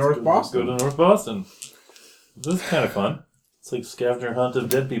to Let's North go- Boston. Let's go to North Boston. This is kind of fun. It's like scavenger hunt of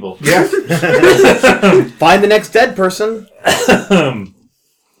dead people. Yeah. Find the next dead person.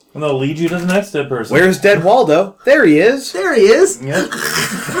 And they'll lead you to the next dead person. Where's Dead Waldo? There he is. there he is. Yep.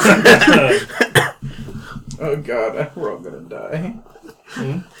 Oh God, we're all gonna die.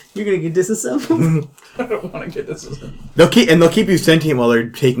 You're gonna get disassembled. I don't want to get this. They'll keep you sentient while they're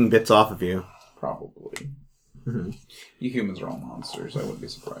taking bits off of you. Probably. You humans are all monsters. I wouldn't be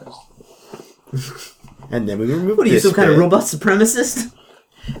surprised. And then we remove What are you, this some kind of bit. robot supremacist?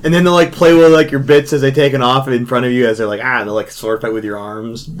 And then they'll like play with like your bits as they taken off in front of you as they're like and they'll like sword fight with your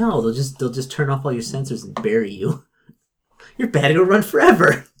arms. No, they'll just turn off all your sensors and bury you. Your battery will run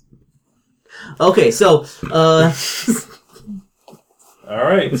forever. Okay, so All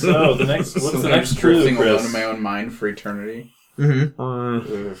right. So the next. What's So the I'm next just clue, drifting alone in Chris? my own mind for eternity.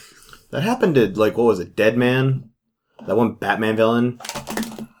 mhm. That happened to like what was it, Dead Man? That one Batman villain.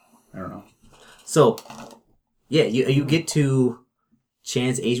 I don't know. So yeah, you get to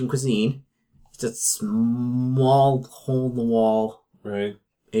Chan's Asian cuisine. It's a small hole in the wall Right.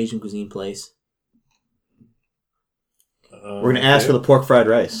 Asian cuisine place. We're gonna ask for the pork fried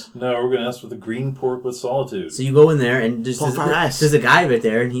rice. No, we're gonna ask for the green pork with solitude. So you go in there, and Pork fried rice. there's a guy right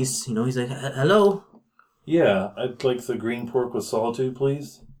there, and he's like, hello. Yeah, I'd like the green pork with solitude,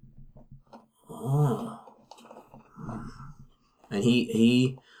 please. Oh. And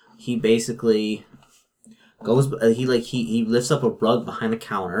he basically goes. He lifts up a rug behind the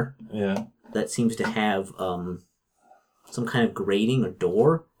counter Yeah. that seems to have some kind of grating or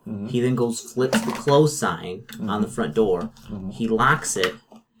door. Mm-hmm. He then flips the close sign on the front door. Mm-hmm. He locks it.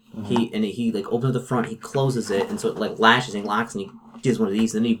 He like opens the front. He closes it, and so it like latches and he locks, and he does one of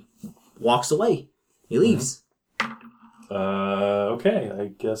these, and then he walks away. He leaves. Okay,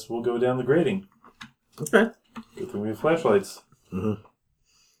 I guess we'll go down the grating. Okay. Good thing we have flashlights.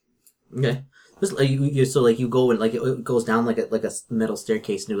 Okay. Just like you go and like it goes down like a metal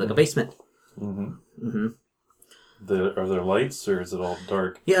staircase into like a basement. Mm-hmm. Mm-hmm. Are there lights, or is it all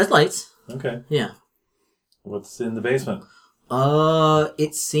dark? Yeah, there's lights. Okay. Yeah. What's in the basement?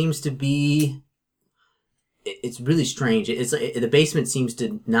 It seems to be. It's really strange. The basement seems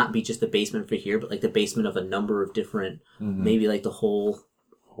to not be just the basement for here, but like the basement of a number of different, maybe like the whole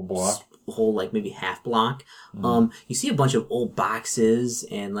Whole block? whole like maybe half block. You see a bunch of old boxes,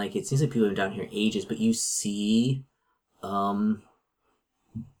 and like it seems like people have been down here ages. But you see,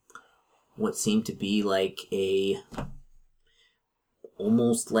 what seemed to be like a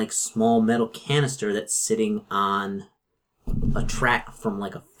almost like small metal canister that's sitting on a track from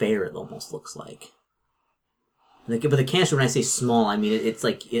like a fair. It almost looks like. Like, but the canister, when I say small, I mean it's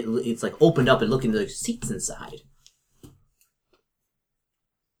like it's like opened up and looking at the seats inside.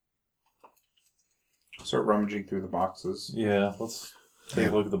 Start rummaging through the boxes. Yeah, let's take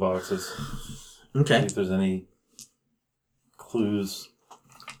a look at the boxes. Okay. See if there's any clues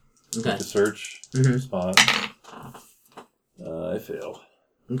Okay. to search. Mhm. Spot. I failed.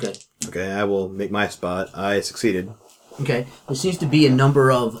 Okay. Okay, I will make my spot. I succeeded. Okay. There seems to be a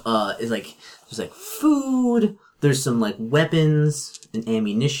number of there's like food. There's some like weapons and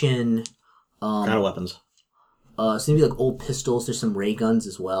ammunition. Kind of weapons. Seems to be like old pistols. There's some ray guns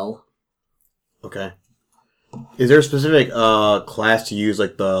as well. Okay. Is there a specific class to use,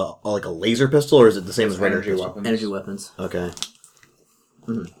 like like a laser pistol, or is it the same as regular Energy pistol? weapons. Energy weapons. Okay.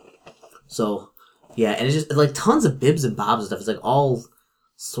 So, yeah, and it's just like tons of bibs and bobs and stuff. It's like all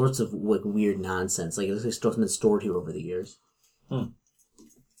sorts of like weird nonsense. Like it looks like stuff's been stored here over the years. We'll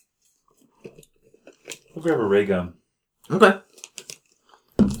grab a ray gun. Okay.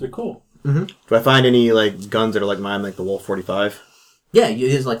 They're cool. Do I find any like guns that are like mine, like the Wolf 45? Yeah,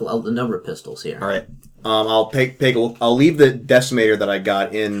 there's like a number of pistols here. All right. I'll I'll leave the decimator that I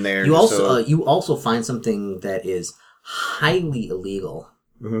got in there. You just also you also find something that is highly illegal.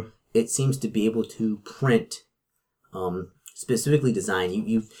 Mhm. It seems to be able to print, specifically designed.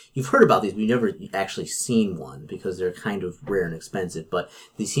 You've heard about these, but you've never actually seen one because they're kind of rare and expensive. But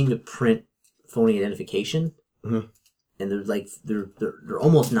they seem to print phony identification, Mhm. and they're like they're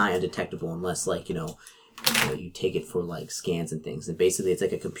almost nigh undetectable unless like you take it for like scans and things. And basically, it's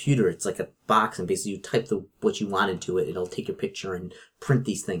like a computer. It's like a box, and basically you type what you want into it. It'll take your picture and print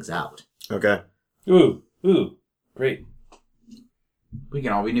these things out. Okay. Ooh, great. We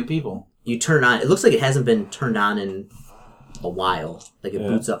can all be new people. You turn on. It looks like it hasn't been turned on in a while. Like it Yeah.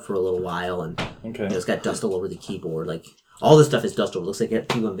 boots up for a little while, and Okay. it's got dust all over the keyboard. Like all this stuff is dust over. Looks like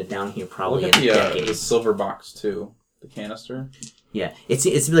people have been down here probably Look at in the decades. silver box too. The canister. Yeah, it's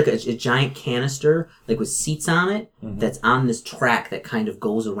like a giant canister, like with seats on it, that's on this track that kind of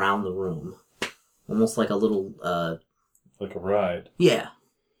goes around the room, almost like a little. Like a ride. Yeah.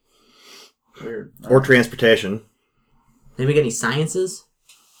 Weird. Or transportation. Anybody got any sciences?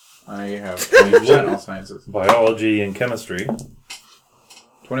 I have 20% all sciences. Biology and chemistry.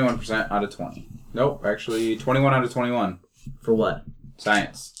 21% out of 20. Nope, actually 21 out of 21. For what?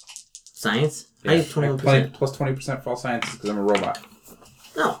 Science. Science? Yeah, I have 21%. 20 plus 20% for all sciences because I'm a robot.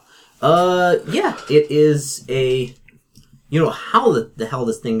 No. Yeah, it is a. You know how the hell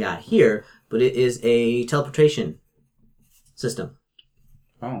this thing got here, but it is a teleportation system.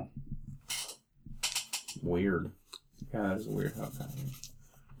 Oh. Weird. Yeah, that is weird how it got here.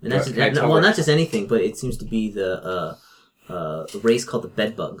 And that's Can I tell well, her- not just anything, but it seems to be the race called the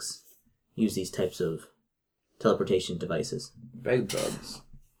bedbugs use these types of teleportation devices. Bed bugs.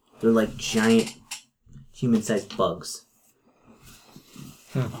 They're like giant human-sized bugs.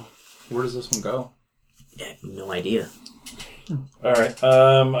 Where does this one go? I have no idea. All right.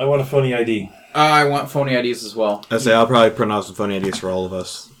 I want a phony ID. I want phony IDs as well. I say I'll probably print out some funny ideas for all of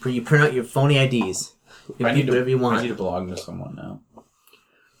us. You print out your phony IDs. You can do whatever you I need want. to belong to someone now.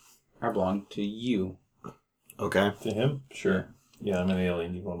 I belong to you. Okay. To him? Sure. Yeah, I'm an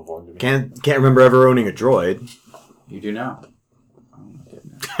alien. You want to belong to me. Can't remember ever owning a droid. You do now. Oh my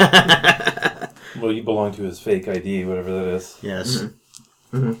goodness. Well, you belong to his fake ID, whatever that is. Yes.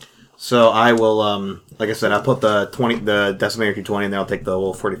 So I will, like I said, I'll put the decimator 220, and then I'll take the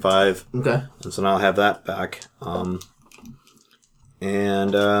Wolf 45, Okay. and so now I'll have that back.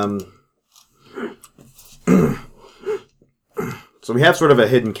 So we have sort of a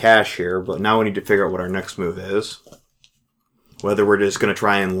hidden cache here, but now we need to figure out what our next move is. Whether we're just going to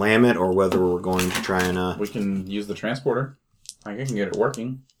try and lam it, or whether we're going to try and... We can use the transporter. I can get it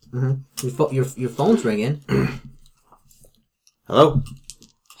working. Your phone's ringing. Hello?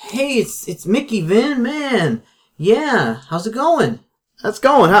 Hey, it's Mickey Vin, man. Yeah, how's it going? How's it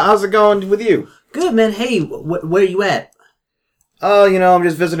going? How's it going with you? Good, man. Hey, where you at? Oh, I'm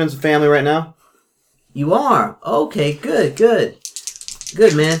just visiting some family right now. You are? Okay, good.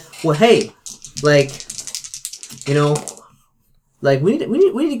 Good, man. Well, hey, like, we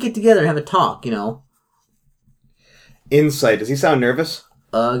need to get together and have a talk, Insight. Does he sound nervous?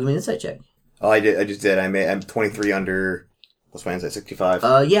 Give me an insight check. Oh, I just did. I'm 23 under... What's my insight?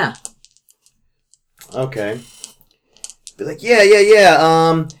 65? Yeah. Okay. Be like,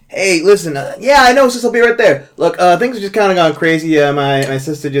 yeah. Hey, listen. Yeah, I know. Sis, I'll be right there. Look, things have just kind of gone crazy. My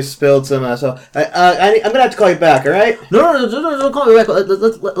sister just spilled some. So I'm gonna have to call you back. All right? No, don't call me back.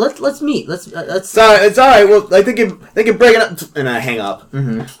 Let's meet. Let's. It's all right. Well, I think you're breaking up, and I hang up.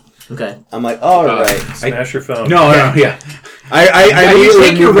 Mm-hmm. Okay. I'm like, all right. Smash your phone. No, yeah. I You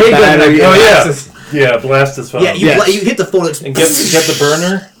take your ray gun. Yeah, blast his phone. Yeah, you hit the phone and get the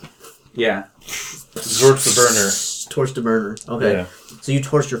burner. Yeah. Zorch the burner. Torch the burner. Okay. Yeah. So you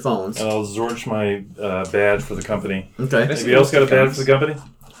torched your phones. And I'll Zorch my badge for the company. Okay. Anybody else got a badge for the company?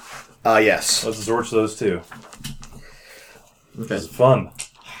 Yes. Let's Zorch those too. Okay. This is fun.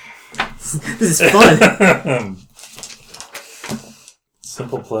 This is fun.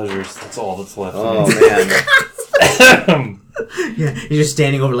 Simple pleasures. That's all that's left. Oh man. Yeah, you're just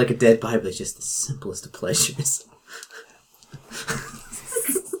standing over like a dead body, but it's just the simplest of pleasures.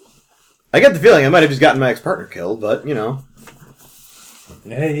 I get the feeling I might have just gotten my ex-partner killed, but you know.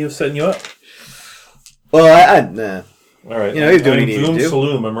 Hey, he was setting you up. Well, nah. All right. You know, he's doing what he I'm needs to do.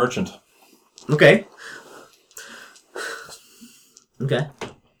 Saloom, a merchant. Okay. Okay.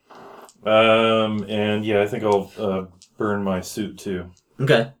 And yeah, I think I'll burn my suit too.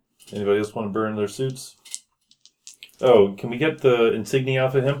 Okay. Anybody else want to burn their suits? Oh, can we get the insignia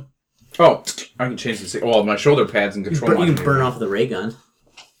off of him? Oh, I can change the. Well, my shoulder pads and control. You can burn off the ray gun.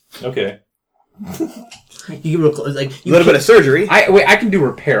 Okay. You can like A little bit of surgery. I can do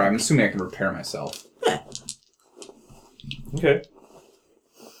repair. I'm assuming I can repair myself. Yeah. Okay.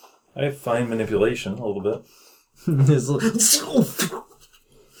 I have fine manipulation a little bit.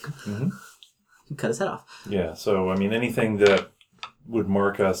 Cut his head off. Yeah, so, I mean, anything that would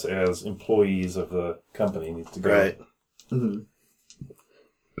mark us as employees of the company needs to go. Right. Mm-hmm.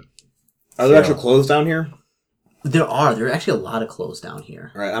 Are there actual clothes down here? There are actually a lot of clothes down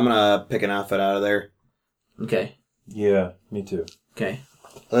here. All right, I'm gonna pick an outfit out of there. Okay. Yeah, me too. Okay.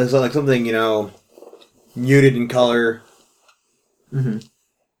 It's like something, you know, muted in color. Mm-hmm.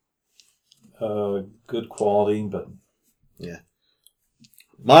 Good quality, but... Yeah.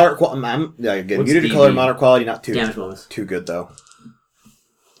 Moderate quality. Yeah, again, What's muted in DB? color, moderate quality, not Damage bonus. too good though.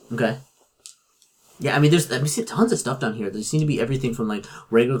 Okay. Yeah, I mean, we see tons of stuff down here. There seem to be everything from like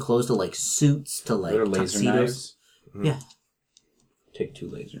regular clothes to like suits to like There are laser tuxedos. knives. Yeah. Take 2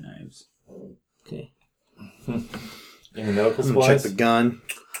 laser knives. Okay. Any medical Check supplies? the gun.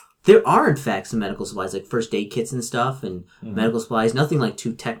 There are in fact some medical supplies like first aid kits and stuff, and medical supplies. Nothing like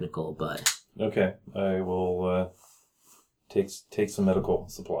too technical, but Okay, I will take some medical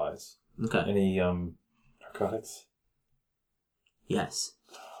supplies. okay. Any narcotics? Yes.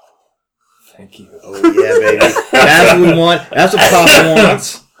 Thank you. Oh yeah, baby. That's what we want. That's what Papa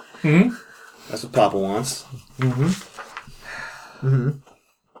wants. That's what Papa wants.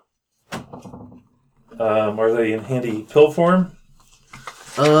 Are they in handy pill form?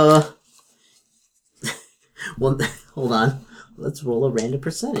 Well, hold on. Let's roll a random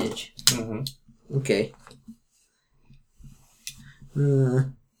percentage. Okay.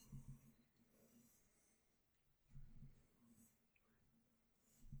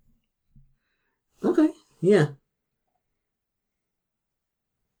 Okay. Yeah.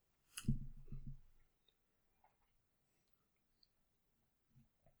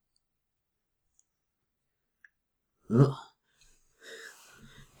 Ugh.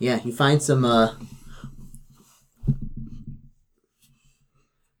 Yeah, you find some, oh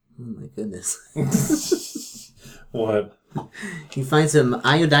my goodness. What? You find some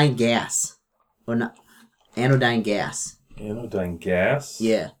iodine gas. Or not, anodyne gas. Anodyne gas?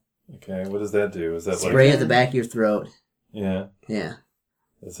 Yeah. Okay, what does that do? Is that Spray like... at the back of your throat. Yeah. Yeah.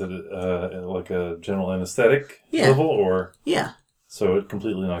 Is it like a general anesthetic Yeah. level, or... Yeah. So it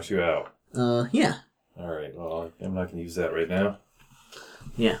completely knocks you out? Yeah. Alright, well, I'm not going to use that right now.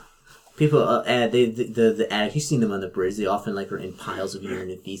 Yeah. People, the addicts, you've seen them on the bridge, they often, like, are in piles of urine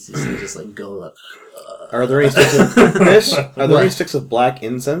and feces, and they just, like, go, like... Are there any sticks of this? Are there any sticks of black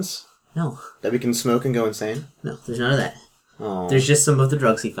incense No. that we can smoke and go insane? No, there's none of that. Oh. There's just some of the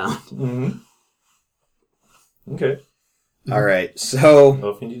drugs he found. Okay. All right. So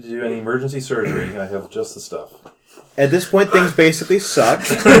Well, if you need to do any emergency surgery, I have just the stuff. at this point, things basically suck.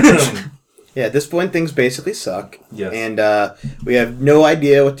 Yeah, at this point, things basically suck. Yes. And we have no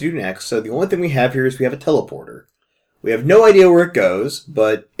idea what to do next. So the only thing we have here is we have a teleporter. We have no idea where it goes,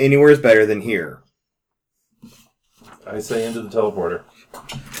 but anywhere is better than here. I say into the teleporter.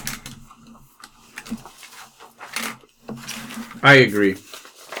 I agree.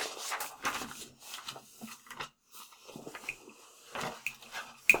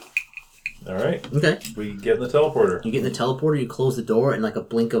 Alright. Okay. We get in the teleporter. You get in the teleporter, you close the door, and like a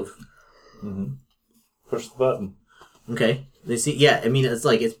blink of... Push the button. Okay. They see. Yeah. I mean, it's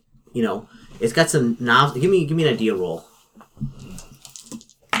like it's it's got some knobs. Give me an idea roll.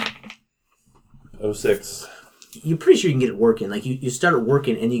 06. You're pretty sure you can get it working. Like you start it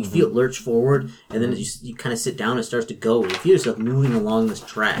working and you feel it lurch forward, and then you kind of sit down and it starts to go. And you feel yourself moving along this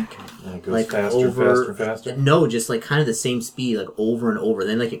track. And it goes Like faster. No, just like kind of the same speed, like over and over.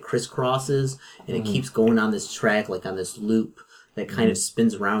 Then like it crisscrosses and it keeps going on this track, like on this loop that kind of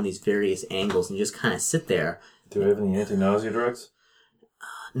spins around these various angles, and you just kind of sit there. Do I have any anti-nausea drugs?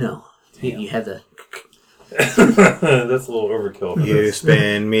 No, you have the. That's a little overkill. For You this.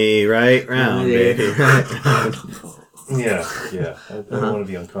 spin me right round, baby. Yeah. I don't want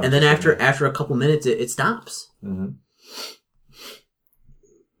to be unconscious. And then after a couple minutes, it stops. Mm-hmm.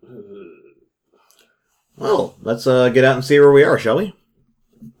 Well, let's get out and see where we are, shall we?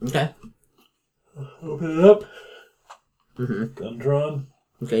 Okay. Open it up. Mm-hmm. Gun drawn.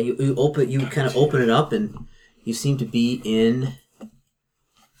 Okay. You kind of open it up, and you seem to be in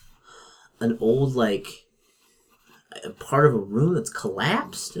an old a part of a room that's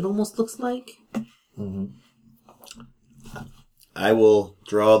collapsed. It almost looks like. Mm-hmm. I will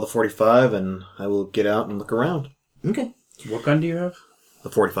draw the 45 and I will get out and look around. Okay. What gun do you have? The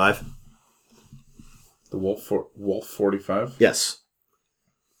 45? The Wolf 45? Yes.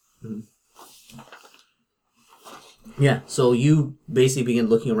 Yeah. So you basically begin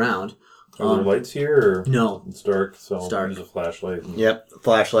looking around. Are there lights here? Or No. It's dark, so It's I'll dark. use a flashlight. And Yep.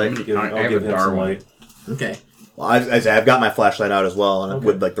 Flashlight. I I'll have give a him some Darwin. light. Okay. Well, I've got my flashlight out as well, and Okay.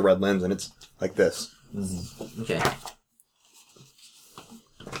 with like the red lens, and it's like this. Mm-hmm. Okay.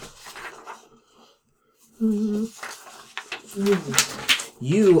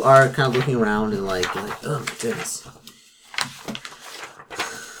 You are kind of looking around and like, oh my goodness.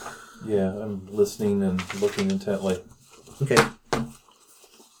 Yeah, I'm listening and looking intently. Okay.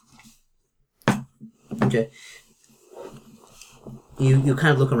 Okay. You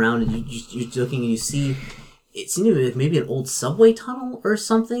kind of look around and you're looking and you see it seems to be like maybe an old subway tunnel or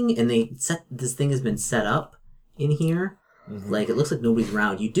something, and this thing has been set up in here. Mm-hmm. Like it looks like nobody's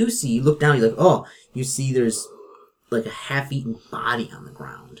around. You look down, you're like, oh, you see there's like a half-eaten body on the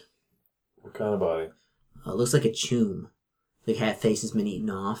ground. What kind of body? It looks like a chum. Like half face has been eaten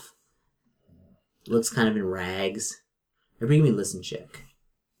off. Looks kind of in rags. Everybody give me a listen check.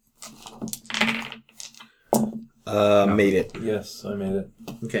 Made it. Yes, I made it.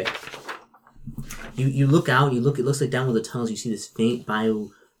 Okay. You look out, it looks like down one of the tunnels, you see this faint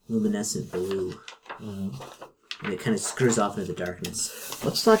bioluminescent blue. Mm-hmm. And it kind of skirts off into the darkness.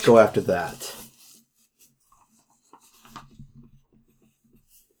 Let's not go after that.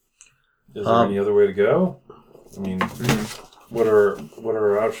 Is there any other way to go? I mean, what are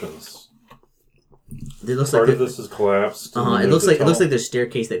our options? It looks Part like of this is collapsed. and it looks there's like a tunnel. there's a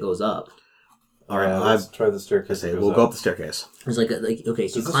staircase that goes up. All right, let's try the staircase. I say that goes we'll go up the staircase. There's okay, so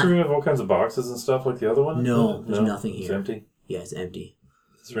Does you this climb. room have all kinds of boxes and stuff like the other one? No, there's nothing It's here. empty. Yeah, it's empty.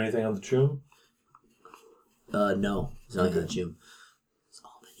 Is there anything on the tomb? No, it's not like a chum. It's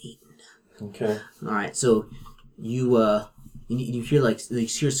all been eaten. Okay. All right, so you hear like you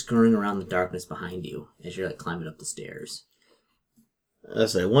hear scurrying around the darkness behind you as you're like climbing up the stairs. I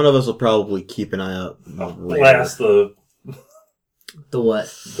say one of us will probably keep an eye out. Blast the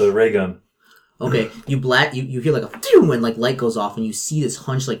what? ray gun. Okay, you hear like a phew when like light goes off and you see this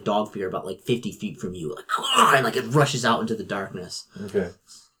hunched like dog figure about like 50 feet from you, like and like it rushes out into the darkness. Okay.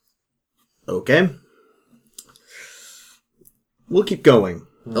 Okay. We'll keep going.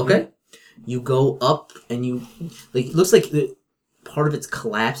 Okay, you go up and you like it looks like part of it's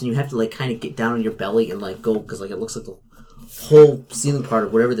collapsed and you have to like kind of get down on your belly and like go because like it looks like the whole ceiling part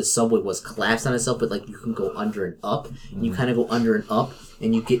of whatever the subway was collapsed on itself, but like you can go under and up and you kind of go under and up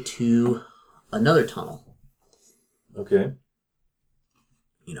and you get to another tunnel. Okay.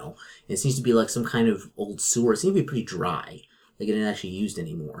 It seems to be like some kind of old sewer. It seems to be pretty dry, like it isn't actually used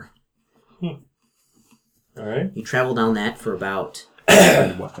anymore. All right. You travel down that for about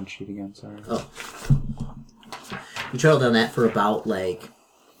Weapon sheet again, sorry. you travel down that for about like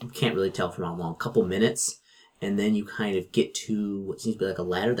you can't really tell for how long, a couple minutes, and then you kind of get to what seems to be like a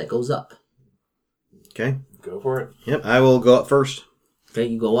ladder that goes up. Okay. Go for it. Yep, I will go up first. Okay,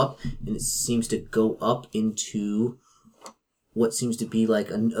 you go up, and it seems to go up into what seems to be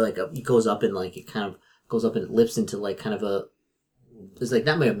it goes up and like it kind of goes up and it lips into like kind of a there's like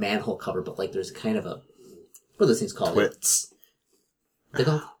not like a manhole cover, but like there's kind of a what are those things called? Twits. They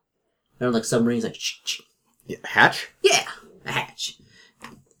go. Remember like submarines like Yeah, hatch? yeah, a hatch.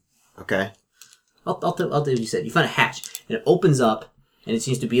 Okay. I'll do what you said. You find a hatch, and it opens up, and it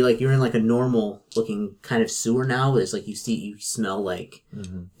seems to be like you're in like a normal looking kind of sewer now. There's like you smell like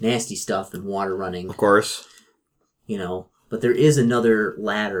nasty stuff and water running. Of course. you know. But there is another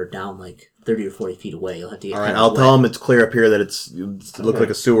ladder down like 30 or 40 feet away. You'll have to get All right, kind of I'll wet. tell him it's clear up here that it looks like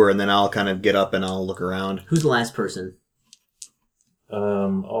a sewer, and then I'll kind of get up and I'll look around. Who's the last person?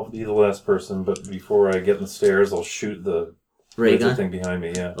 I'll be the last person, but before I get in the stairs, I'll shoot the Ray laser gun? thing behind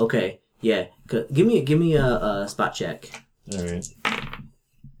me. Yeah. Okay, yeah. Give me a spot check. All right.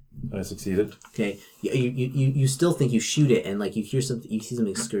 I succeeded. Okay, you still think you shoot it, and like you hear something, you see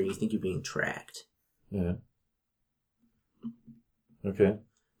something scurry, you think you're being tracked. Yeah. Okay.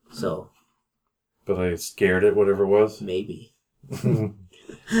 So But I scared it, whatever it was. maybe.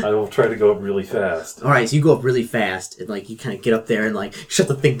 I will try to go up really fast. All right, so you go up really fast, and like you kind of get up there and like shut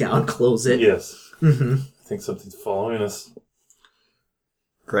the thing down, close it. Yes. Mm-hmm. I think something's following us.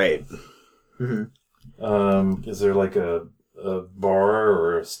 Great. Mm-hmm. Is there like a bar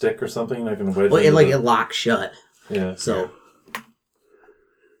or a stick or something I can wedge Well, into it locks shut. Yeah. So.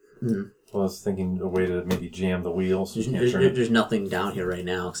 Mm. Well, I was thinking a way to maybe jam the wheel so you can't turn it. There's nothing down here right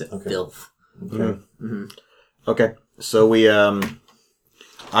now except filth. Okay. Mm-hmm. Okay, so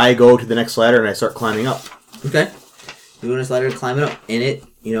I go to the next ladder and I start climbing up. Okay. You go on this ladder, climbing up, and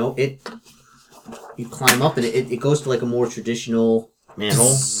you climb up, and it goes to like a more traditional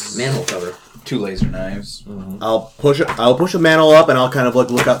manhole cover. 2 laser knives. Mm-hmm. I'll push a manhole up and I'll kind of like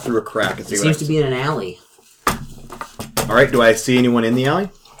look out through a crack and see It what seems to be in an alley. All right, do I see anyone in the alley?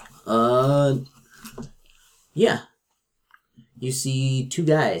 Yeah. You see 2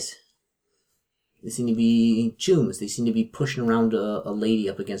 guys. They seem to be chooms. They seem to be pushing around a lady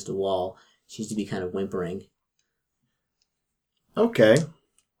up against a wall. She seems to be kind of whimpering. Okay.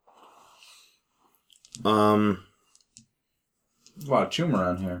 There's a lot of chum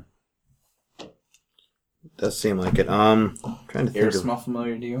around here. Does seem like it. Trying to Air think of smell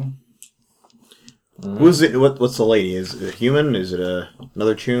familiar to you? who's it. What's the lady? Is it a human? Is it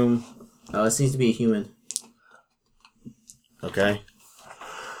another chum? It seems to be a human. Okay.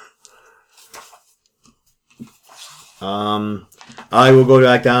 I will go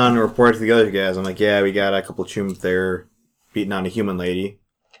back down and report to the other guys. I'm like, yeah, we got a couple chums there beating on a human lady.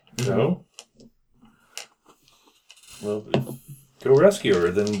 No? Well, go rescue her.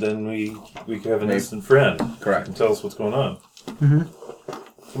 Then we could have an instant friend. Correct. And tell us what's going on. Mm-hmm.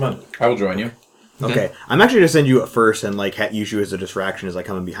 Come on. I will join you. Okay. I'm actually going to send you up first and like use you as a distraction as I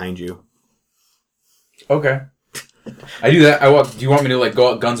come in behind you. Okay. I do that. Do you want me to like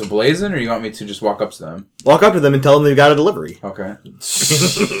go out guns a-blazing, or you want me to just walk up to them? Walk up to them and tell them they've got a delivery. Okay.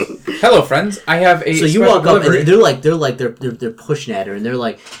 Hello, friends. I have a So you special walk up, delivery. and they're pushing at her, and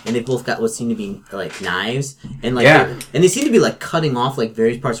they both got what seem to be like knives, and like and they seem to be like cutting off like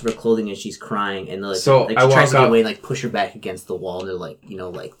various parts of her clothing as she's crying, and like, So like I she tries to walk get up- away and like push her back against the wall, and they're like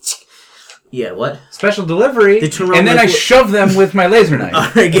yeah, what? Special delivery. They turn around And then like- I shove them with my laser knife. All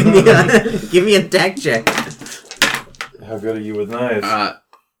right, give me an attack check. How good are you with knives?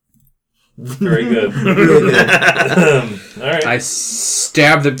 Very good. Really good. All right. I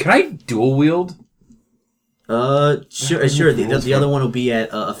stab them. Can I dual wield? Sure. The other one will be at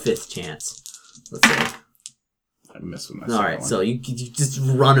a 5th chance. Let's say. I mess with my All right, so you just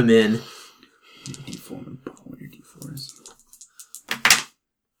run them in. D4 and what are your D4s?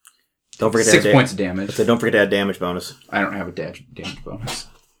 Don't forget 6 to add points of damage. Don't forget to add damage bonus. I don't have a damage bonus.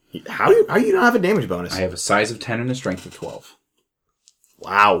 How do you not have a damage bonus? I have a size of 10 and a strength of 12.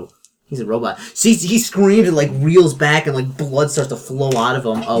 Wow. He's a robot. See, he screams and like reels back, and like blood starts to flow out of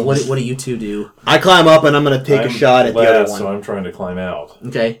him. What do you 2 do? I climb up and I'm going to take a shot at the other one. So I'm trying to climb out.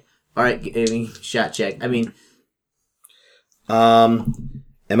 Okay. All right. Shot check. Am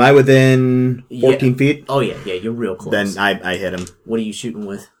I within 14 feet? Oh yeah. You're real close. Then I hit him. What are you shooting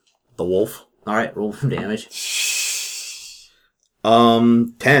with? The wolf. All right. Roll some damage.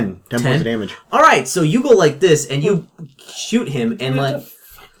 10 points of damage. All right. So you go like this, and you shoot him, and like.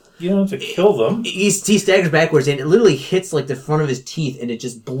 You don't have to kill them. He staggers backwards, and it literally hits like the front of his teeth, and it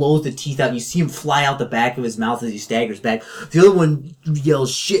just blows the teeth out. And you see him fly out the back of his mouth as he staggers back. The other one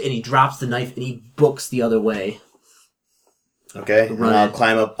yells shit, and he drops the knife, and he books the other way. Okay, and Run I'll it.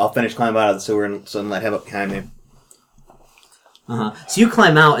 climb up. I'll finish climbing out of the sewer and let him up behind me. So you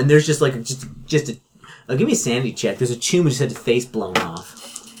climb out, and there's just like just a. Give me a sanity check. There's a chum who just had the face blown off.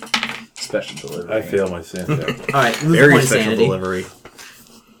 Special delivery. I fail my sanity. All right, lose a Very point of special sanity. delivery.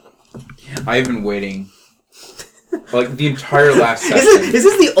 I've been waiting. Like the entire last Is session. this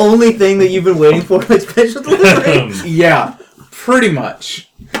the only thing that you've been waiting for, like special delivery? Yeah, pretty much.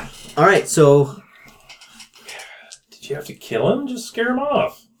 All right, so Did you have to kill him? Just scare him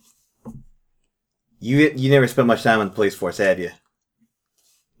off. You never spent much time on the police force, have you?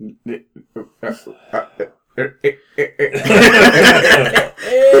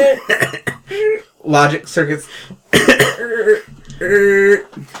 Logic circuits.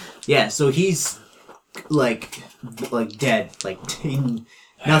 Yeah, so he's like dead. Like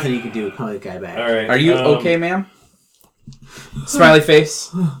nothing you can do to come the guy back. All right. Are you okay, ma'am? Smiley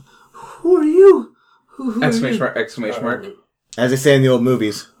face. Who are you? Who are Exclamation you? mark! Exclamation mark! As they say in the old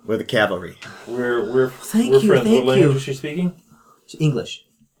movies, we're the cavalry. We're Thank we're you, friends. thank What language you. is she speaking? English.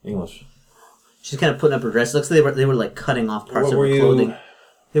 English. She's kind of putting up her dress. It looks like they were like cutting off parts What of were her you? clothing.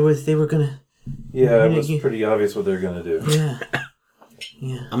 They were gonna. Yeah, it You- was you- pretty obvious what they're gonna do. Yeah.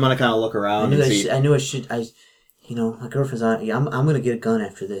 Yeah. I'm gonna kind of look I around knew and I see. should. I knew I should. You know, my girlfriend's on. Yeah, I'm gonna get a gun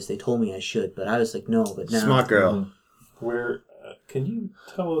after this. They told me I should, but I was like, no. But now, Smart girl. Mhm. Where? Can you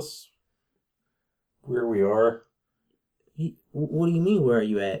tell us where we are? What do you mean? Where are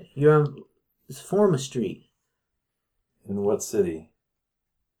you at? You're on Forma Street, In what city?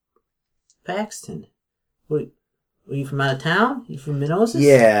 Paxton. What? Are you from out of town? You from Minosis?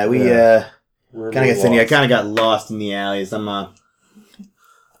 Yeah, we Yeah. We're a kind of little I lost. kind of got lost in the alleys. I'm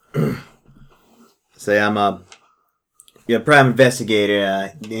private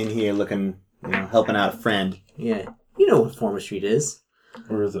investigator in here looking, helping out a friend. Yeah. You know what Forma Street is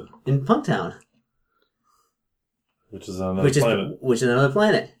Where is it? in Punktown, Which is on another planet. which is another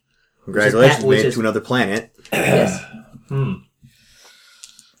planet. Congratulations, which made it is- to another planet. Yes. Hmm.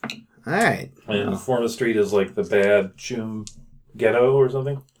 All right. And Forma Street is like the bad Chum ghetto or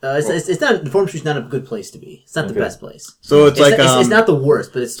something? It's not. Forma Street's not a good place to be. It's not the Okay. best place. So it's like it's not the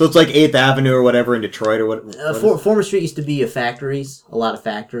worst, but it's. so it's like 8th Avenue or whatever in Detroit or what? Former Street used to be a lot of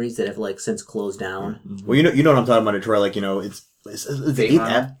factories that have like since closed down. Well, you know what I'm talking about, Detroit. Like it's 8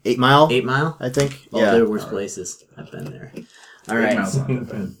 Mile? 8 Mile. 8 Mile. I think. Oh, Yeah. there are worse places. I've been there. All right. 8 miles not that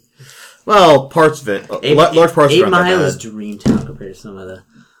bad. Well, parts of it. Large parts of it. 8 aren't that Mile is bad. Dreamtown compared to some of the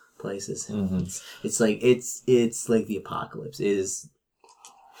places. Mm-hmm. It's like the apocalypse. It is.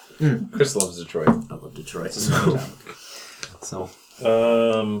 Chris loves Detroit. I love Detroit. So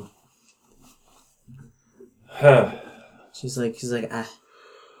she's like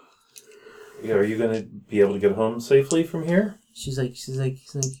Yeah, are you gonna be able to get home safely from here? it was like,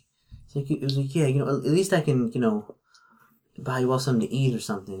 yeah, at least I can, buy you all something to eat or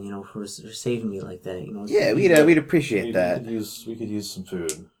something, for saving me like that, Yeah, we'd appreciate that, We could use some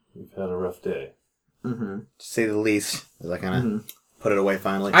food. We've had a rough day. Mm-hmm. to say the least. As I kind of put it away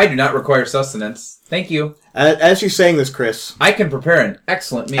finally. I do not require sustenance. Thank you. As you're saying this, Chris, I can prepare an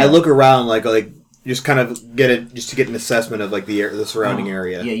excellent meal. I look around like just kind of get an assessment of like the surrounding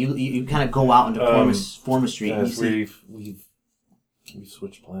area. Yeah, you kind of go out into Forma Street and you Guys, see. we've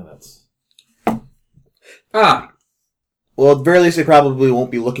switched planets. Ah, Well, at the very least, they probably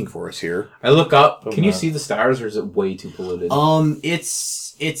won't be looking for us here. I look up. Hope Can you not. see the stars, or is it way too polluted?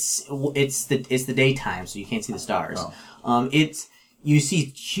 It's the daytime, so you can't see the stars. Oh. You see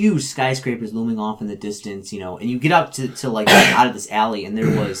huge skyscrapers looming off in the distance, and you get up to like out of this alley, and there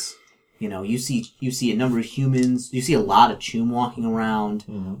was, you see a number of humans. You see a lot of Chum walking around.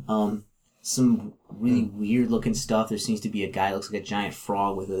 Mm-hmm. Some really weird looking stuff. There seems to be a guy that looks like a giant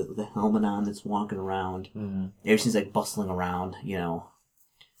frog with a helmet on that's walking around. Mm-hmm. Everything's like bustling around,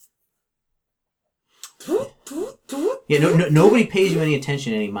 Yeah, nobody pays you any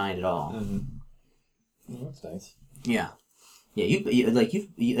attention, any mind at all. Mm-hmm. Oh, that's nice. Yeah,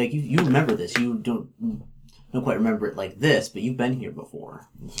 you remember this. You don't quite remember it like this, but you've been here before.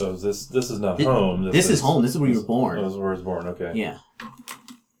 So this is not home. This is home. This is where you were Oh, born. this is where I was born. Okay. Yeah.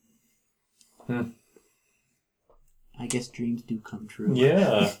 Hmm. I guess dreams do come true.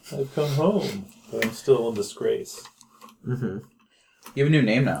 Yeah, I've come home, but I'm still in disgrace. Mm-hmm. You have a new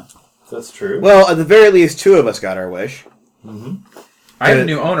name now. That's true. Well, at the very least, 2 of us got our wish. Mm-hmm. I have a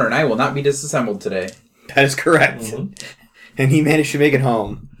new owner, and I will not be disassembled today. That is correct. Mm-hmm. And he managed to make it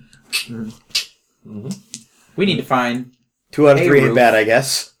home. Mm-hmm. We need to find. 2 out of Hey, 3 ain't Ruth. bad, I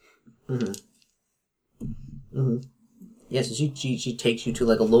guess. Yeah, so she takes you to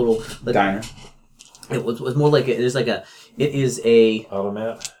like a little Diner. It was more like it is a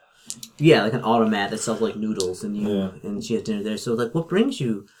Automat. yeah, like an automat that sells like noodles, and Yeah. and she has dinner there. So like, what brings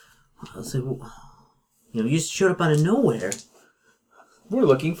you? I was like, well, you just showed up out of nowhere. We're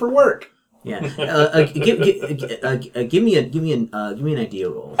looking for work. Yeah, give me an idea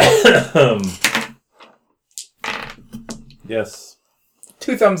roll. Yes.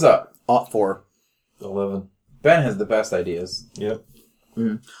 2 thumbs up. 4. 11. Ben has the best ideas. Yep.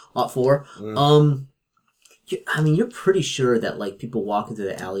 4. I mean, you're pretty sure that like people walking through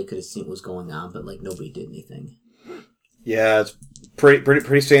the alley could have seen what was going on, but like nobody did anything. Yeah, it's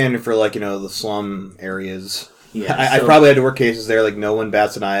pretty standard for like the slum areas. Yeah, I probably had to work cases there like no one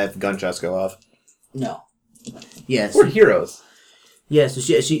bats an eye if gunshots go off. no. Yes. We're heroes. Yeah, so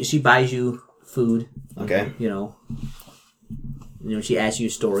she buys you food. Okay. You know, she asks you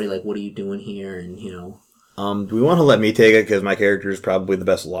a story like, "What are you doing here?" And Do we want to let me take it because my character is probably the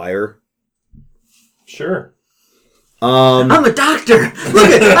best liar? Sure. I'm a doctor.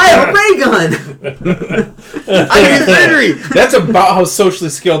 Look I have a ray gun. I can surgery. That's about how socially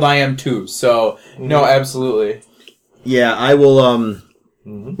skilled I am too. So no, absolutely. Yeah, I will.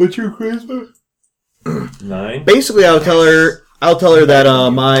 What's your charisma? 9. Basically, I'll tell her that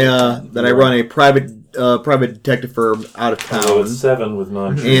that I run a private detective firm out of Oh, town, it's 7 with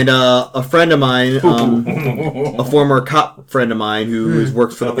non. and a friend of mine, a former cop friend of mine who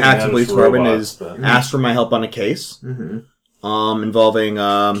works for the Something Paxton Police managed Department, robots, is but- asked for my help on a case involving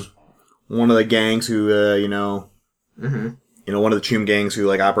one of the gangs who one of the Choom gangs who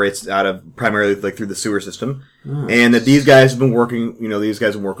operates out of primarily through the sewer system, and that these guys have been working. These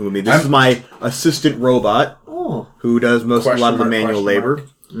guys have been working with me. This is my assistant robot who does a lot of the manual labor.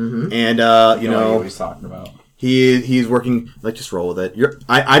 And No idea what he's talking about. he's working. Just roll with it.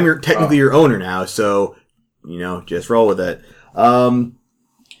 I'm technically your owner now, so just roll with it.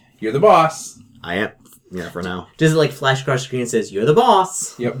 You're the boss. I am. Yeah, for now. Does it flash across the screen and says, "You're the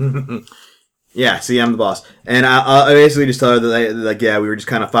boss"? Yep. Yeah, see, I'm the boss. And I basically just tell her that, we were just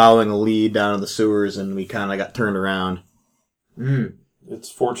kind of following a lead down in the sewers, and we kind of got turned around. It's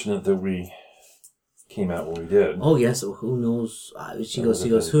fortunate that we came out when we did. Oh yeah. So who knows? She goes.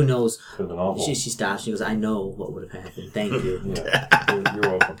 Who knows? Could have been awful. She stops. She goes, "I know what would have happened. Thank you." Yeah,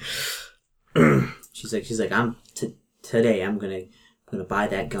 you're welcome. She's like, today I'm gonna buy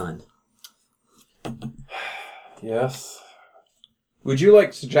that gun. Yes. Would you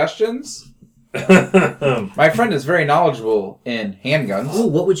like suggestions? My friend is very knowledgeable in handguns. Oh,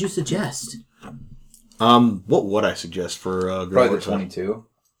 what would you suggest? What would I suggest for Probably the 22.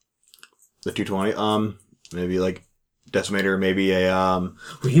 The 220? Maybe Decimator, maybe a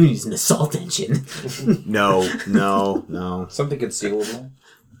We're using an assault engine. no. Something concealable.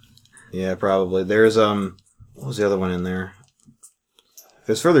 Yeah, probably. There's what was the other one in there? It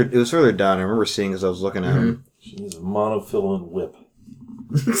was further down. I remember seeing as I was looking at him. She needs a monofilament whip.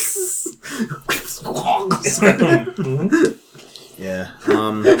 Yeah. I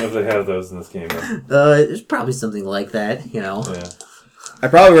don't know if they have those in this game. Though. There's probably something like that, Yeah. I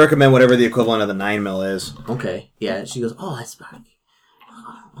probably recommend whatever the equivalent of the 9mm is. Okay, yeah. She goes, "Oh, that's probably.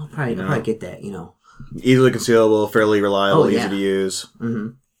 I'll probably get that. Easily concealable, fairly reliable, Oh, yeah. easy to use.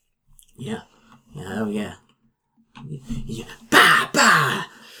 Yeah. Oh yeah. Bah bah.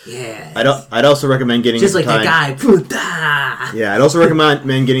 Yeah. I'd also recommend getting Just some like time. that guy. Bah. Yeah, I'd also recommend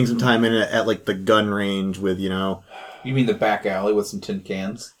getting some time in at the gun range with You mean the back alley with some tin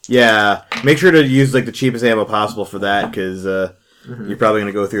cans? Yeah, make sure to use the cheapest ammo possible for that because you're probably going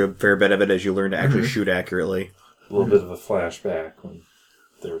to go through a fair bit of it as you learn to actually shoot accurately. A little bit of a flashback when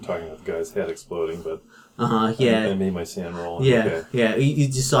they were talking about the guy's head exploding, but Yeah. I made my sand roll. Yeah, Okay. yeah. You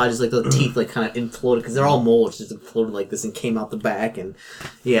just saw the teeth kind of imploded because they're all molds, just imploded like this and came out the back and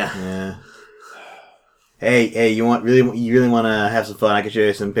yeah. Yeah. Hey, you really want to have some fun? I could show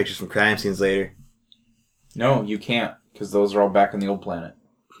you some pictures from crime scenes later. No, you can't, because those are all back on the old planet.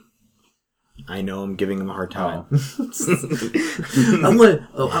 I know I'm giving him a hard time. I'm gonna.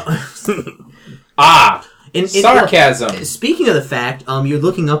 Sarcasm. Speaking of the fact, you're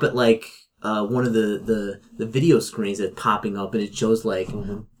looking up at one of the video screens that's popping up, and it shows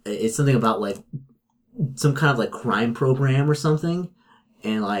it's something about some kind of crime program or something,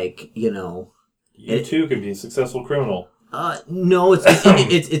 and You too can be a successful criminal. no,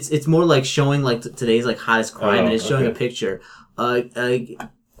 it's more like showing today's hottest crime, and it's showing a okay. picture.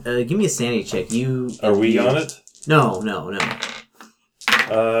 Give me a sanity check. Are we on it? No. No.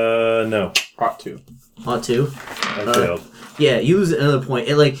 Ought to. Ought to. I failed. Yeah, you lose another point.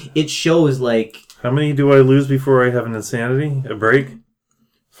 It shows How many do I lose before I have an insanity? A break?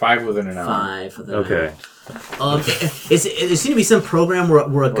 5 within an hour. 5 for the Okay. It seemed to be some program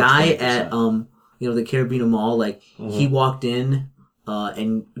where a guy 20%. at the Carabiner Mall he walked in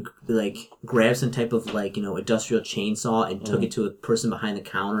and grabbed some type of industrial chainsaw and took it to a person behind the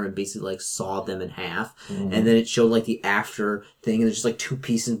counter and basically sawed them in half, and then it showed the after thing, and there's just 2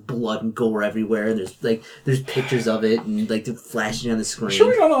 pieces of blood and gore everywhere, and there's pictures of it and they're flashing on the screen. Sure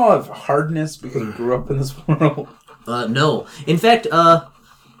we don't all have hardness because we grew up in this world? No. In fact,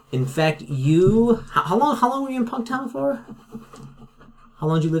 you how long were you in Punktown for? How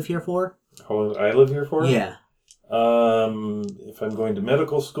long did you live here for? How long I live here for? Yeah. If I'm going to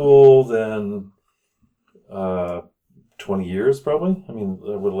medical school, then 20 years probably. I mean,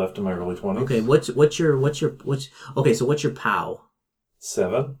 I would have left in my early 20s. Okay, so what's your POW?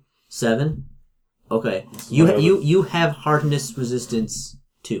 7. 7? Okay. This is You my other- you have hardness resistance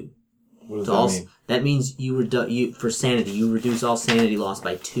 2. What does So that mean? that means you for sanity, you reduce all sanity loss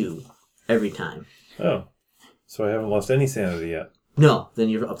by 2 every time. Oh. So I haven't lost any sanity yet. No, then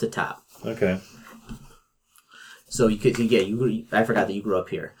you're up to top. Okay. So you could, I forgot that you grew up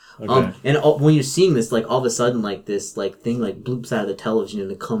here. Okay. And when you're seeing this, like all of a sudden, like this, like thing, like bloops out of the television and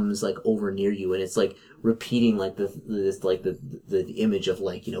it comes like over near you, and it's like repeating like the image of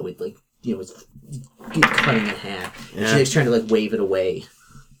like it like it's cutting in half. And Yeah. she's trying to like wave it away.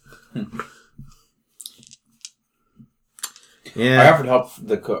 I Yeah. offered help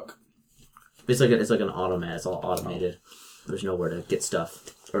the cook. It's like an automat. It's all automated. There's nowhere to get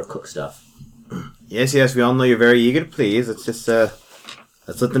stuff or cook stuff. Yes, we all know you're very eager to please. Let's just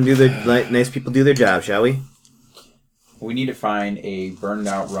let's let them do their nice people do their job, shall we? We need to find a burned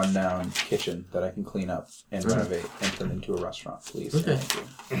out, rundown kitchen that I can clean up and renovate and turn into a restaurant, please. Okay.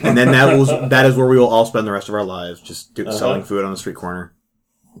 Thank you. And then that is where we will all spend the rest of our lives, just selling food on the street corner.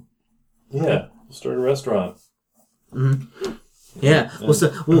 Yeah. We'll start a restaurant. Yeah, we'll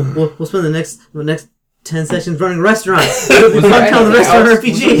spend the next 10 sessions running a restaurant. It'll be Was there fun telling the anything restaurant else?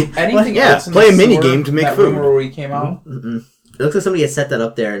 RPG. Was anything Yeah, else in play the a mini sewer, game to make that food. room where we came out? It looks like somebody had set that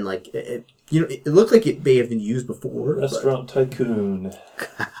up there, and like it looked like it may have been used before. but- Restaurant Tycoon.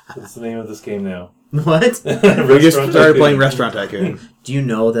 That's the name of this game now. What? We just started playing Restaurant Tycoon. Do you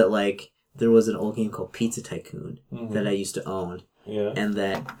know that like there was an old game called Pizza Tycoon that I used to own, Yeah. and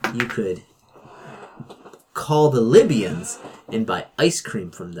that you could call the Libyans and buy ice cream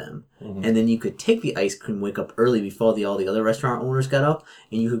from them, and then you could take the ice cream, wake up early before all the other restaurant owners got up,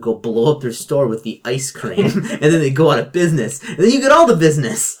 and you could go blow up their store with the ice cream, and then they go out of business, and then you get all the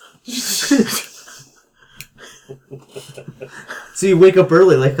business. So you wake up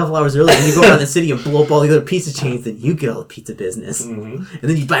early, like a couple hours early, and you go around the city and blow up all the other pizza chains, and you get all the pizza business, and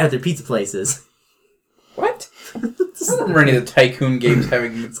then you buy out their pizza places. What? I don't remember any of the Tycoon games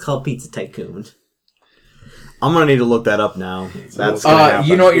having... It's called Pizza Tycoon. I'm gonna need to look that up now. That's gonna happen.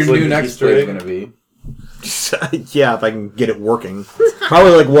 you know what your It's like new an next Easter play is egg. going to be? Yeah, if I can get it working.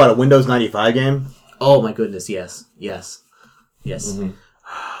 Probably like what, a Windows 95 game? Oh my goodness, yes.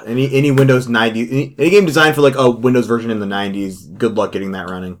 Any Windows 90, any game designed for like a Windows version in the 90s. Good luck getting that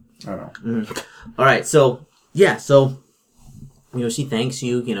running. I don't know. All right, so she thanks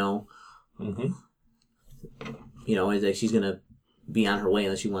you. It's like she's gonna be on her way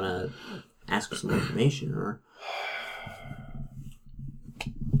unless you want to ask her some more information or.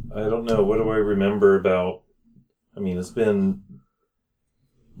 I don't know. What do I remember about... I mean, it's been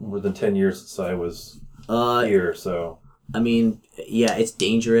more than 10 years since I was here, so... I mean, yeah, it's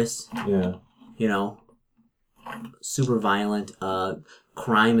dangerous. Yeah. Super violent.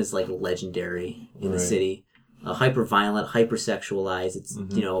 Crime is like legendary in the Right. city. Hyper violent, hyper sexualized. It's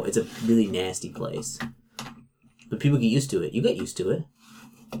it's a really nasty place. But people get used to it. You get used to it.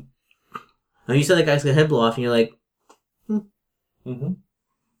 Now you said that guy's got a head blow off, and you're like, Mm-hmm.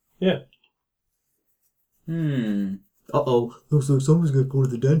 Yeah. uh-oh, looks like someone's gonna go to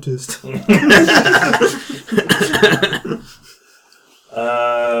the dentist.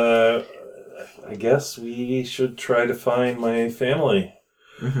 I guess we should try to find my family.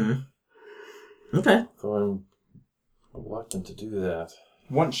 Okay. Though I'm reluctant to do that.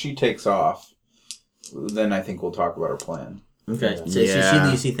 Once she takes off, then I think we'll talk about our plan. Okay. Yeah. So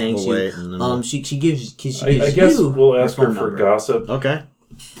Yeah. she thanks We'll you. wait and then She gives I guess you we'll ask her phone for number. gossip. Okay.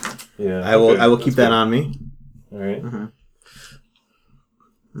 Yeah. I will okay, keep that's that good. on me. All right.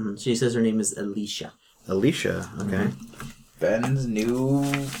 She says her name is Alicia. Alicia. Okay. Ben's new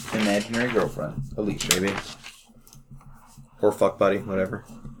imaginary girlfriend, Alicia. Maybe. Or fuck buddy, whatever.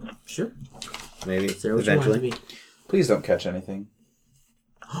 Sure. Maybe. Is there what you want it to Eventually. be? Please don't catch anything.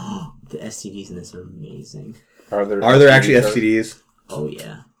 The STDs in this are amazing. Are there actually STDs? STDs? Oh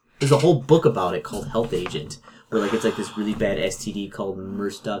yeah. There's a whole book about it called Health Agent, where like it's like this really bad STD called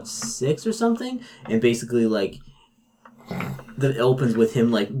MERS.6 or something, and basically like it opens with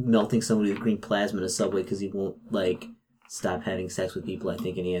him like melting somebody with green plasma in a subway because he won't like stop having sex with people, I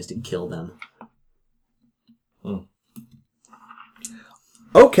think, and he has to kill them.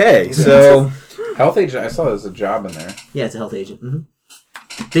 Okay, so Health agent. I saw there's a job in there. Yeah, it's a health agent.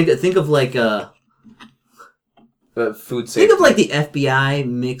 Think of like The food safety. think of like the FBI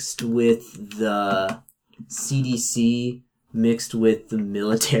mixed with the CDC mixed with the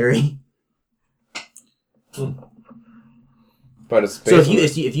military. But it's So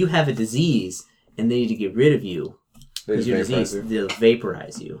basically, if you have a disease and they need to get rid of you they because just your vaporize disease, you. they'll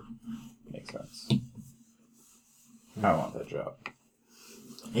vaporize you. Makes sense. I want that job.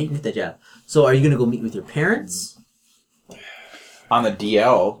 Hey, you can get that job. So are you going to go meet with your parents? On the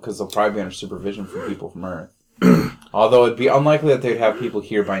DL, because they'll probably be under supervision from people from Earth. Although it'd be unlikely that they'd have people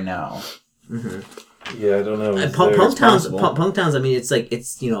here by now. Yeah, I don't know. And Is there- Punktown's. I mean, it's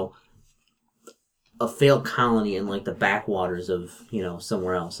a failed colony in like the backwaters of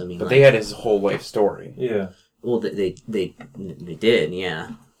somewhere else. I mean, But like, they had his whole life story. Yeah. well, they did,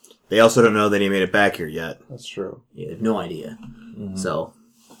 yeah. They also don't know that he made it back here yet. That's true. Yeah, they have no idea. So,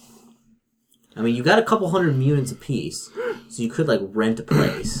 I mean, you got a couple hundred mutants apiece, so you could like rent a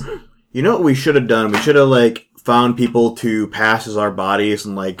place. You know what we should have done? We should have like found people to pass as our bodies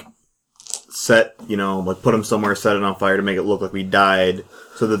and like set, like put them somewhere, set it on fire to make it look like we died,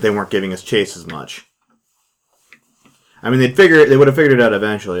 so that they weren't giving us chase as much. I mean, they would have figured it out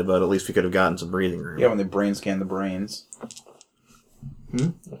eventually, but at least we could have gotten some breathing room. Yeah, when they brain scan the brains.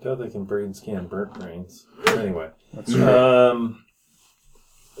 I doubt they can brain scan burnt brains. Anyway. That's right.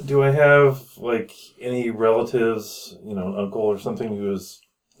 Do I have, like, any relatives, an uncle or something who is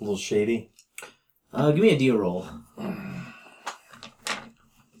a little shady? Give me a deal roll. I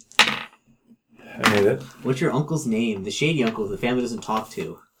made it. What's your uncle's name? The shady uncle the family doesn't talk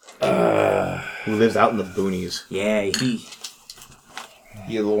to. Who lives out in the boonies. Yeah, he.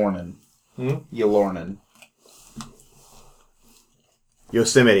 Yalornan. Yalornan.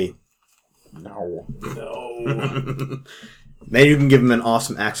 Yosemite. No. No. Then you can give him an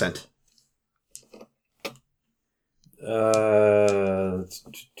awesome accent.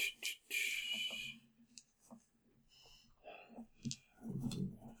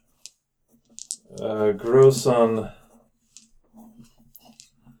 Groson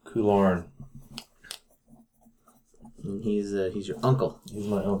Kularn. And he's your uncle. He's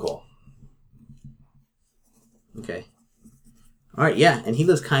my uncle. Okay. All right, yeah, and he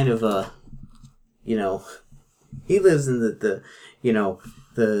lives kind of he lives in the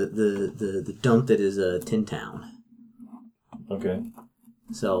dump that is Tin Town. Okay.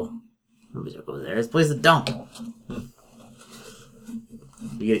 So nobody's ever goes there. This place is a dump.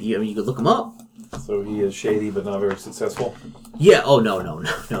 You could look him up. So he is shady but not very successful? Yeah. Oh no.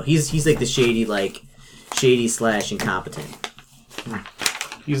 He's like the shady / incompetent.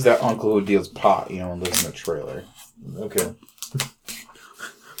 He's that uncle who deals pot, and lives in a trailer. Okay.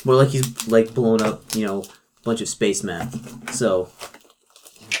 More like he's like blown up, bunch of space meth. So.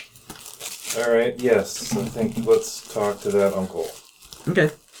 All right. Yes. I think let's talk to that uncle. Okay.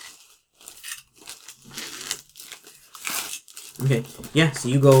 Okay. Yeah. So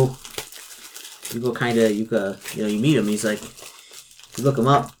you meet him. He's like, you look him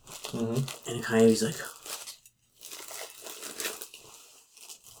up, and kind of he's like,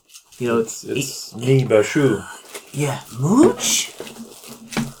 It's me, Bashu. Yeah, Mooch.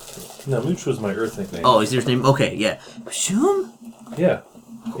 No, Mooch was my Earth nickname. Oh, is your name? Okay, yeah. Shum? Yeah,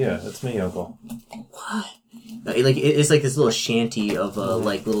 it's me, Uncle. What? It's like this little shanty of a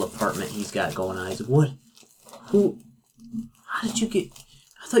little apartment he's got going on. He's like, what? Who? How did you get?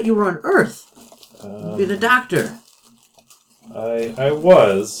 I thought you were on Earth. You're the doctor. I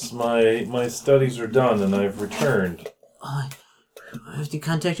was. My studies are done, and I've returned. I have to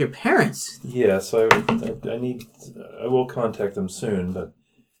contact your parents. Yes, I will contact them soon, but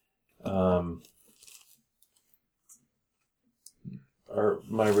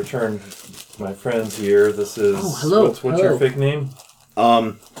my friends here. This is. Oh, hello. What's your fake name?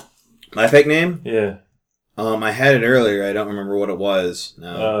 My fake name? Yeah. I had it earlier. I don't remember what it was.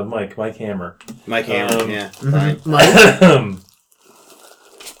 No. Mike Hammer. Mike Hammer. Yeah. Fine. Mike.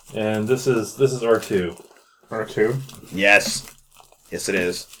 And this is R2. R2? Yes, it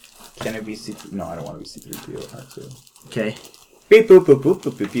is. Can it be C3? No, I don't want to be C3PO. R2. Okay. Beep boop boop boop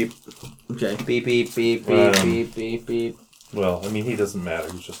boop beep beep. Okay. Beep beep beep beep beep beep beep. Well, I mean, he doesn't matter.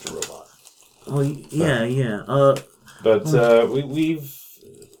 He's just a robot. Oh yeah. But we've.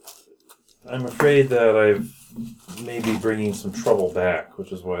 I'm afraid that I've maybe bringing some trouble back,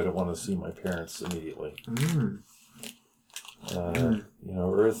 which is why I don't want to see my parents immediately.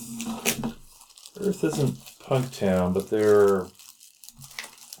 Earth isn't Punktown, but there are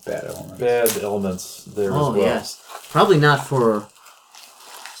bad elements there as well. Oh yes, probably not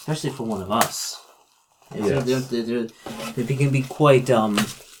especially for one of us. Yes. They can be quite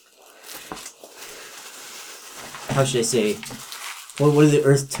how should I say? What is the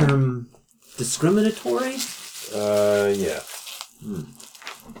Earth term? Discriminatory? Yeah.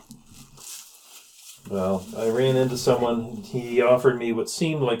 Well, I ran into someone. He offered me what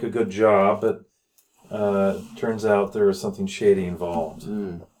seemed like a good job, but turns out there was something shady involved.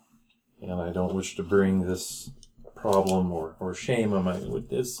 And I don't wish to bring this problem or shame on my...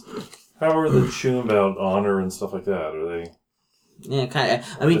 How are the Choom about honor and stuff like that? Are they... Yeah, kind of.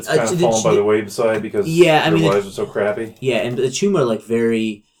 I mean, it's kind of fallen by the wayside because their lives are so crappy. Yeah, and the Choom are like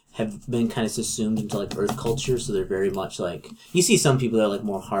very, have been kind of subsumed into like Earth culture, so they're very much like you see some people that are like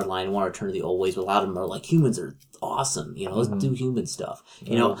more hardline and want to return to the old ways, but a lot of them are like humans are awesome. Let's do human stuff.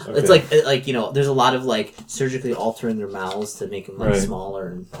 Okay. It's like there's a lot of like surgically altering their mouths to make them like Right. smaller.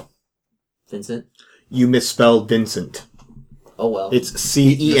 And Vincent, You misspelled Vincent. oh well. It's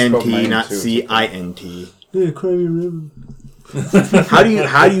Misspelled CENT, mine not too. CINT. Yeah, cry me a river. How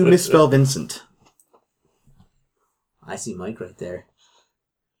do you misspell Vincent? I see Mike right there.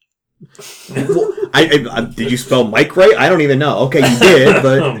 I did you spell Mike right? I don't even know. Okay, you did,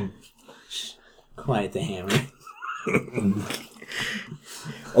 but Quiet the hammer.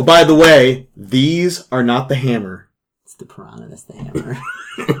 oh, by the way, these are not the hammer. It's the piranha. That's the hammer.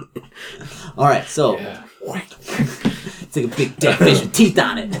 All right, so it's like a big dead fish with teeth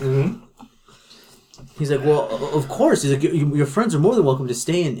on it. He's like, well, of course. He's like, your friends are more than welcome to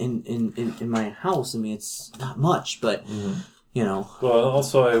stay in my house. I mean, it's not much, but Well,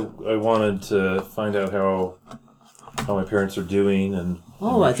 also I wanted to find out how my parents are doing and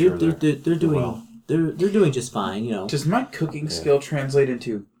make sure they're doing well. they're doing just fine. Does my cooking skill translate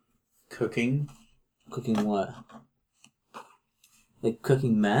into cooking? Cooking what? Like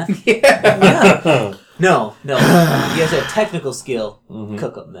cooking meth? Yeah. No. You guys have technical skill.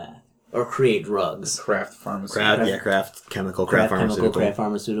 Cook up meth or create drugs. Craft pharmaceutical. Craft chemical, Craft craft chemical, pharmaceutical, craft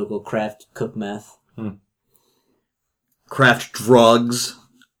pharmaceutical, craft cook meth. craft drugs,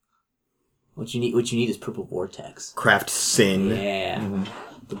 What you need is purple vortex. craft sin. Yeah.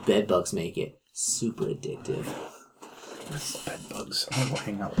 The bed bugs make it super addictive. Bed bugs. I want to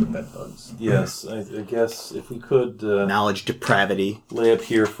hang out with the bed bugs. Yes, I guess if we could Knowledge depravity. lay up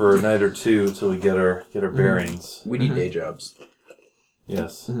here for a night or two till we get our bearings. We need day jobs.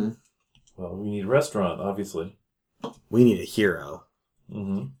 Yes. Well, we need a restaurant, obviously. We need a hero.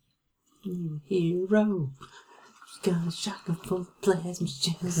 Hero. Got a shotgun full of plasma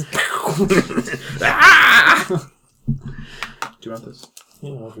shells. Do you want this?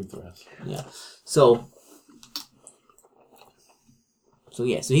 Yeah, I'll drink the rest. Yeah. So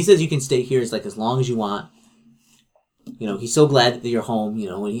he says you can stay here as long as you want. He's so glad that you're home.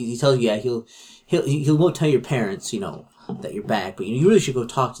 And he tells you, he won't tell your parents, that you're back, but you really should go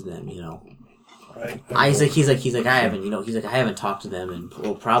talk to them. Right. He's like I haven't talked to them,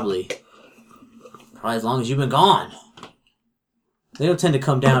 and probably as long as you've been gone. They don't tend to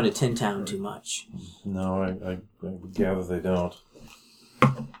come down to Tin Town too much. No, I gather they don't.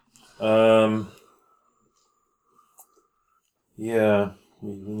 Yeah,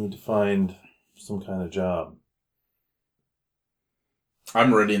 we need to find some kind of job.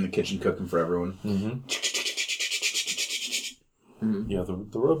 I'm already in the kitchen cooking for everyone. Yeah,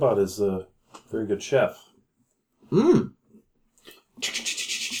 the robot is a very good chef.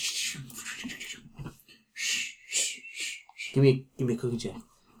 Give me a cookie check.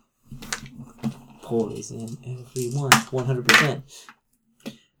 Poison everyone, 100%.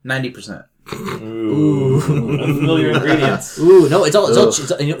 90%. Ooh. Unfamiliar ingredients. Ooh, no, it's all it's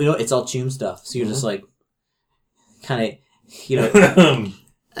all Choom stuff. So you're just like, kind of,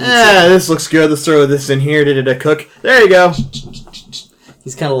 This looks good. Let's throw this in here. Did it cook? There you go.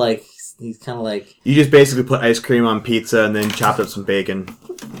 he's kind of like. You just basically put ice cream on pizza and then chopped up some bacon.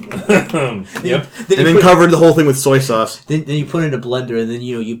 Yep. And then covered the whole thing with soy sauce. Then you put it in a blender, and then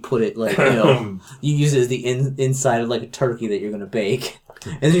you put it you use it as the inside of like a turkey that you're gonna bake,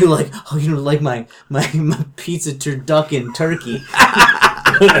 and then you're like, my pizza turducken turkey.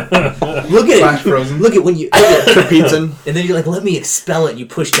 Look at Flash it. frozen. Look at when you Pizza. and then you're like, let me expel it. And you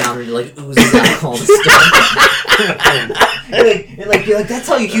push down, and you're like, oozes out all the stuff. and you're like, that's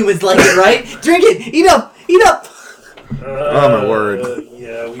how you humans like it, right? Drink it, eat up. Oh my word.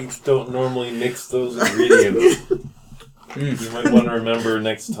 Yeah, we don't normally mix those ingredients. You might want to remember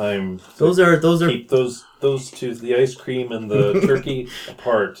next time. Those are Keep those two, the ice cream and the turkey,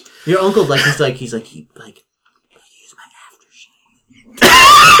 apart. your uncle he's like use my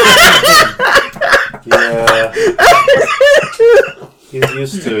aftershave. Yeah. He's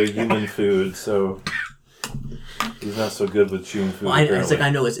used to human food, so he's not so good with human food. Well, it's apparently. like I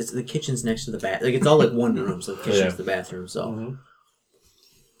know it's the kitchen's next to the bath. Like it's all like one room, so the kitchen's the bathroom. So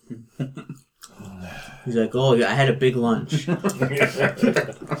he's like, "Oh, yeah, I had a big lunch."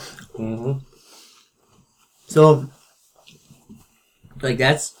 So, like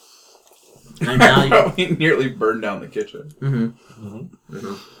that's. And now We nearly burned down the kitchen.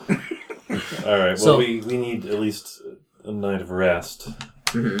 All right. Well, So- we need at least a night of rest.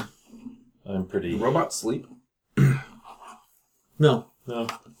 I'm pretty. Robot sleep? no. No,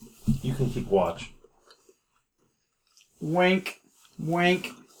 you can keep watch. Wank. Wank.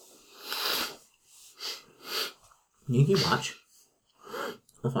 You can watch.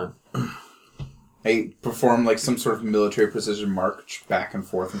 That's fine. I perform like some sort of military precision march back and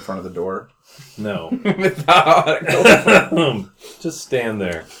forth in front of the door. No. Without Just stand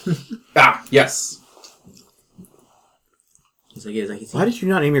there. Yes. He's like, Why did you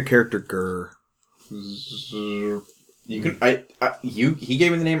not name your character Gur? You can. He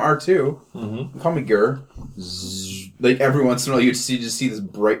gave me the name R2. Mm-hmm. Call me Gur. Like every once in a while, you just see this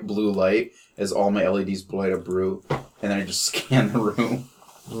bright blue light as all my LEDs light up blue, and then I just scan the room.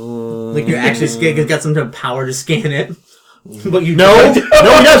 Like you're actually got some type of power to scan it, but you No, don't.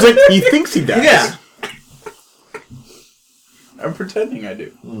 no, he doesn't. He thinks he does. Yeah. I'm pretending I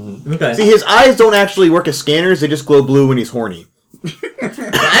do. Okay. See, his eyes don't actually work as scanners. They just glow blue when he's horny.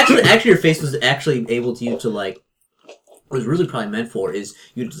 actually, your face was actually able to use to like. What it was really probably meant for is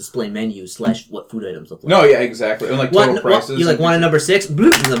you to display menus / what food items look like. No, yeah, exactly. And like total prices. You like want a number 6?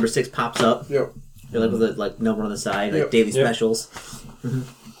 Bloop, number 6 pops up. Yep. You're like with a like number on the side, like Yep. daily specials.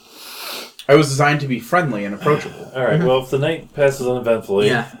 I was designed to be friendly and approachable. All right. Well, if the night passes uneventfully,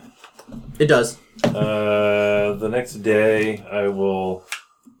 Yeah, it does. the next day I will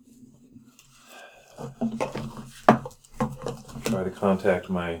try to contact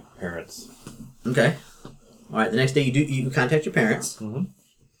my parents. Okay. All right. The next day you contact your parents. Mm-hmm.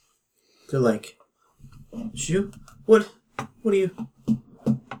 They're like, "Shoo, what are you?"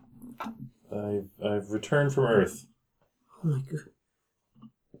 I've returned from Earth. Oh my god.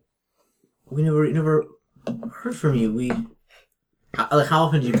 We never heard from you. How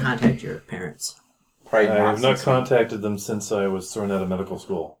often do you contact your parents? Probably I have not since- contacted them since I was thrown out of medical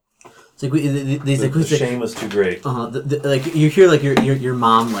school. It's like The shame was too great. like you hear like your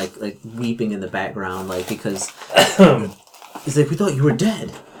mom like weeping in the background like because it's like we thought you were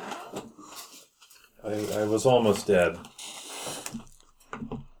dead. I was almost dead.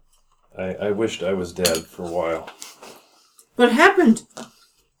 I wished I was dead for a while. What happened?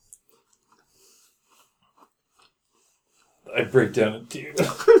 I break down in tears.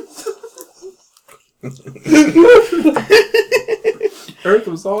 Earth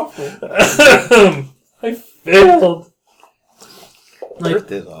was awful. I failed. Like,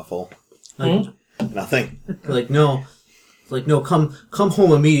 Earth is awful. Nothing. no, come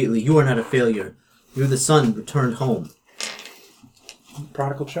home immediately. You are not a failure. You're the son returned home.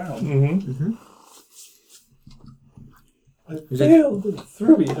 Prodigal child. Mm-hmm. I failed. It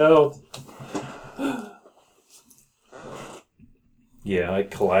threw me out. Yeah, I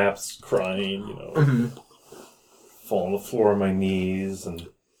collapsed, crying. Fall on the floor on my knees, and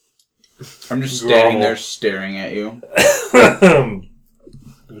I'm just standing there staring at you.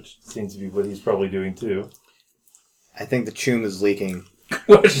 which seems to be what he's probably doing too. I think the chum is leaking.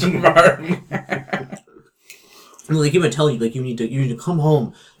 Question mark. Like even tell you like you need to come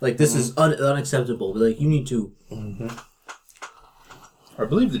home. Like this is unacceptable. Like you need to. I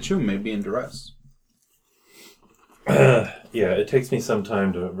believe the Chum may be in duress. Yeah, it takes me some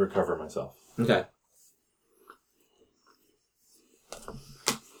time to recover myself. Okay.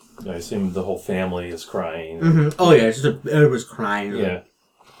 I assume the whole family is crying. Mm-hmm. Oh yeah, it's just everybody's crying. Yeah.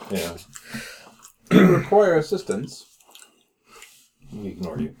 If you require assistance, We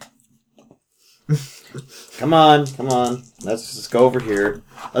ignore you. Come on. Let's just go over here.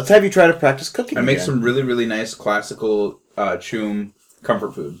 Let's have you try to practice cooking. I make again. some really, really nice classical Chum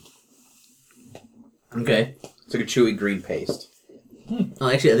comfort food. Okay. It's like a chewy green paste. Oh,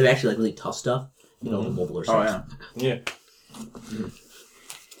 actually, they're actually like really tough stuff. You know, the mobile or Oh, something. yeah. Yeah.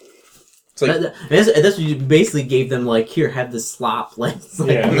 It's like, That's what you basically gave them. Like, here, have this slop, like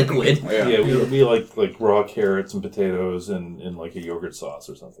liquid. yeah. We like raw carrots and potatoes and like a yogurt sauce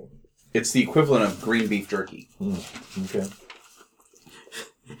or something. It's the equivalent of green beef jerky. Okay.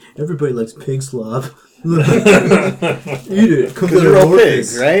 Everybody likes pig slop. Eat it. Cook Because it they're all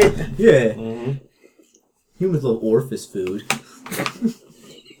orifice. pigs, right? Yeah. Mm-hmm. Humans love orifice food.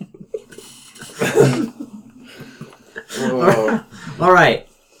 Whoa. All right.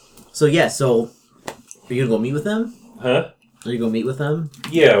 So yeah. So are you gonna go meet with them? Huh? Are you gonna meet with them?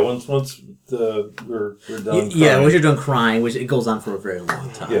 Yeah. Once we're done. Yeah. crying. Once you're done crying, which it goes on for a very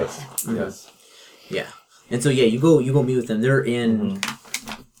long time. Yes. Yes. Yeah. And so yeah, you go meet with them. They're in.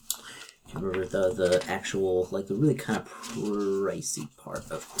 Remember the actual like the really kind of pricey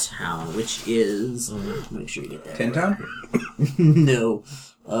part of town, which is make sure you get that. Tin Town? No.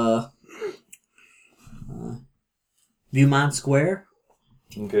 Beaumont Square.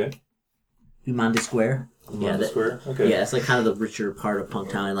 Okay. Beaumont Square. Yeah, the square. Okay. Yeah, it's like kind of the richer part of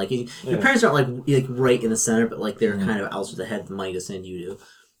Punktown. Like your parents aren't like right in the center, but like they're kind of out that had the money to send you to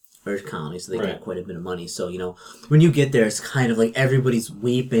Earth Colony, so they got quite a bit of money. So when you get there, it's kind of like everybody's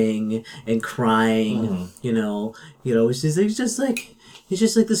weeping and crying. It's just like It's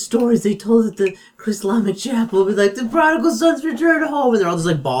just like the stories they told at the Islamic chapel. Be like, the prodigal sons return home, and they're all just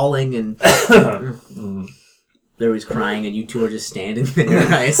like bawling and they're always crying, and you two are just standing there.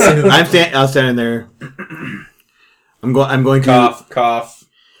 I assume. I'm standing there. I'm going to Cough.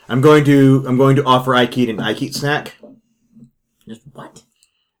 I'm going to offer Ikeet an Ikeet snack. Just what?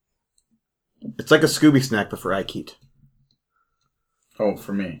 It's like a Scooby snack, but for Ikeet. Oh,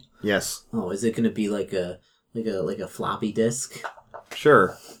 for me. Yes. Oh, is it going to be like a floppy disk?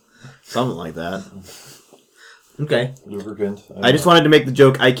 Sure. Something like that. Okay. Lubricant. I just wanted to make the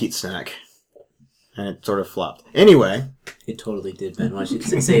joke Ikeet snack. And it sort of flopped. Anyway. It totally did, Ben. Why don't you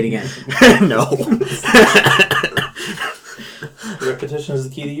say it again? No. Repetition is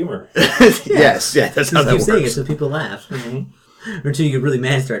the key to humor. Yes, yeah, that's how Just that keep saying it works. so people laugh. Or until you get really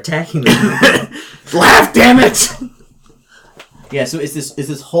mad and start attacking them. Laugh, damn it! Yeah, so it's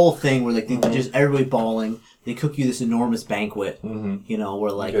this whole thing where like they just everybody bawling. They cook you this enormous banquet, you know,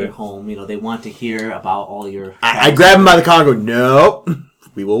 where like Okay. you're home. You know, they want to hear about all your. I grab him by the collar and go, nope,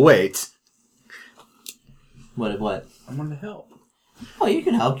 we will wait. What? I want to help. Oh, you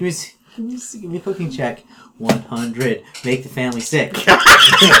can help. Give me a cooking check. 100. Make the family sick. Try.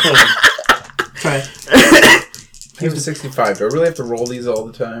 Here's a 65. Do I really have to roll these all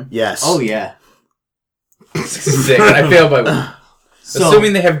the time? Yes. Oh yeah. 66. I fail by one. So,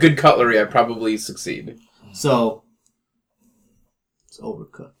 Assuming they have good cutlery, I probably succeed. So it's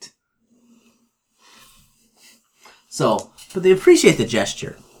overcooked. So, but they appreciate the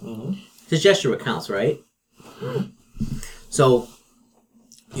gesture. The gesture what counts, right? So,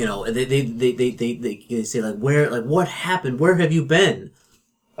 you know, they say like, what happened? Where have you been?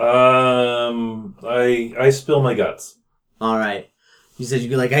 I spill my guts. All right. You said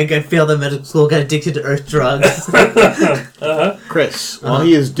you like I failed at medical school, got addicted to earth drugs. Chris, while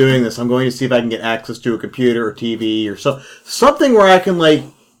he is doing this, I'm going to see if I can get access to a computer or TV or something where I can like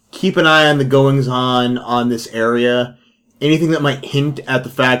keep an eye on the goings on this area. Anything that might hint at the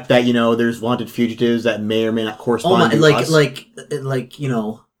fact that, you know, there's wanted fugitives that may or may not correspond to us. like you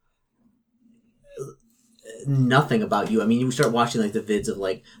know, nothing about you. I mean, you start watching like the vids of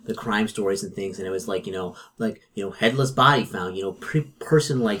like the crime stories and things, and it was like headless body found, you know,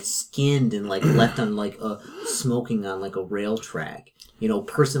 person like skinned and like left on like smoking on like a rail track. You know,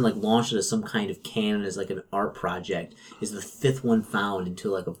 person like launched as some kind of cannon as like an art project is the fifth one found into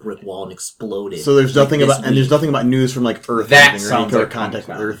like a brick wall and exploded. So there's nothing like, about, and there's nothing about news from like Earth. That or anything, or sounds any like contact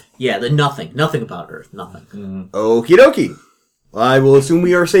with Comic-Con. Earth. Yeah, nothing about Earth, nothing. Okie dokie. Well, I will assume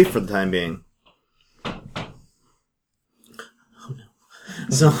we are safe for the time being.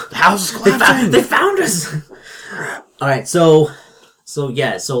 So The house is collapsing. they found us. All right, so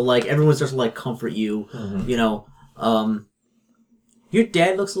like everyone starts to like comfort you. You know, your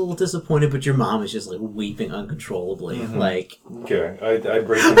dad looks a little disappointed, but your mom is just like weeping uncontrollably. Like, Okay, I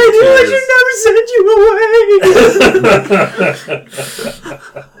break into I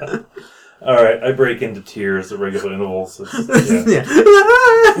tears. All right, I break into tears at regular intervals. Yeah.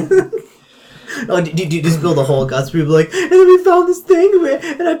 Oh, do you just build a whole guts? People like, and then we found this thing,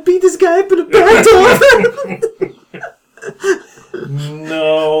 and I beat this guy up in a battle.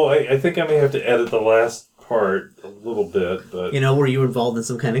 No, I think I may have to edit the last part a little bit, but You know, where you were involved in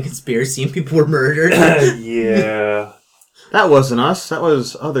some kind of conspiracy and people were murdered. yeah. That wasn't us. That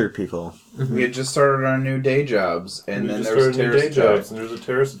was other people. We had just started our new day jobs, and We then just there was a started new terrorist day attack. jobs, and there's a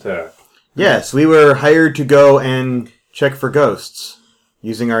terrorist attack. Yes, we were hired to go and check for ghosts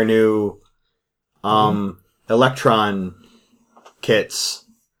using our new electron kits.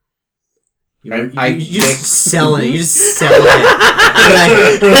 You're I just selling it. You're just selling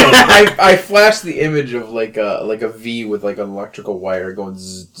it. I flashed the image of like a V with like an electrical wire going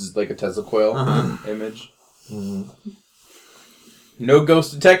zzz, like a Tesla coil image. No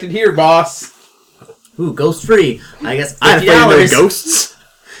ghost detected here, boss. Ooh, ghost free. I guess I'm afraid of $50. ghosts.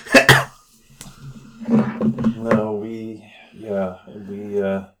 No,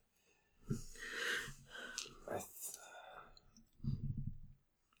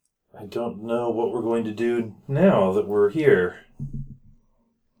 I don't know what we're going to do now that we're here.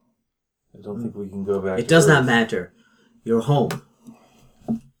 I don't think we can go back. It does not matter. You're home.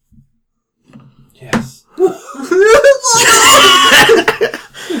 Yes.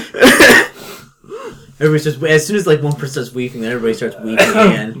 Everybody starts, as soon as like one person starts weeping, then everybody starts weeping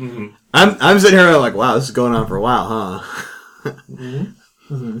again. I'm sitting here like, wow, this is going on for a while, huh?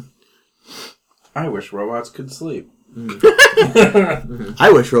 I wish robots could sleep. I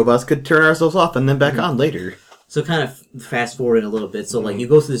wish robots could turn ourselves off and then back on later. So kind of fast forwarding a little bit. So like you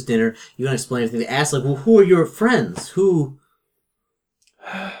go to this dinner, you want to explain everything. They ask like, well, who are your friends? Who?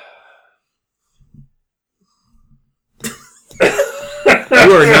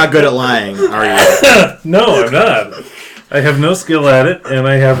 are not good at lying, are you? No, I'm not. I have no skill at it, and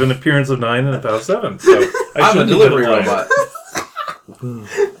I have an appearance of 9 and about 7. So I I'm a shouldn't be delivery good at lying. robot.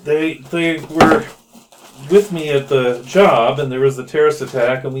 They were with me at the job, and there was the terrorist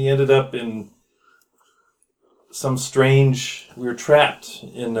attack, and we ended up in some strange. We were trapped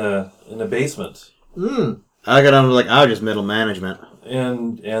in a basement, I got on like I was just middle management.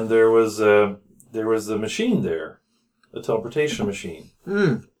 and there was a machine there, a teleportation machine,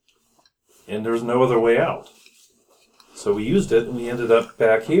 and there was no other way out. So we used it, and we ended up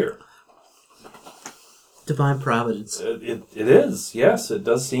back here. Divine providence. It is, yes. It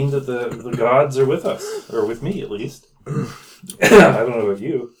does seem that the gods are with us, or with me at least. I don't know about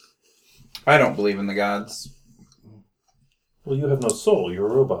you. I don't believe in the gods. Well, you have no soul. You're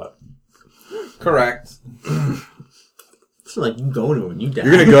a robot. Correct. It's like you go to him and you die.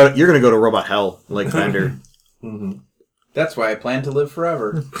 You're gonna go to robot hell like Bender. Mm-hmm. That's why I plan to live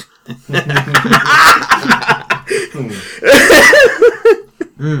forever.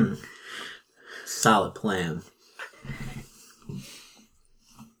 Solid plan.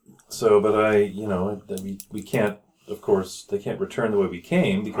 So, but we can't. Of course, they can't return the way we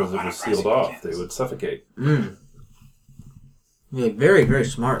came because it was sealed off. They would suffocate. You're like very, very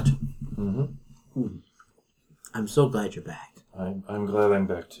smart. Mm-hmm. I'm so glad you're back. I'm glad I'm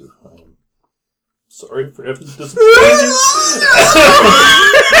back too. I'm sorry for having to disappoint you.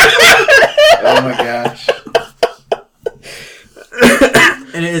 Oh my gosh.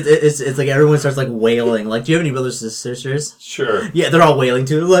 And it's like everyone starts like wailing. Like, do you have any brothers and sisters? Sure. Yeah, they're all wailing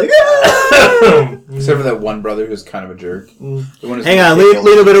too. Like, Except for that one brother who's kind of a jerk. The one who's Hang on,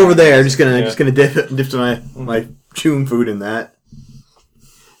 lean a bit over there. I'm just gonna dip to my chewing food in that.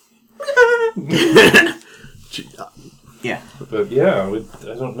 yeah. But yeah,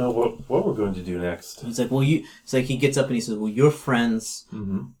 I don't know what we're going to do next. It's like, well, it's like he gets up and he says, well, your friends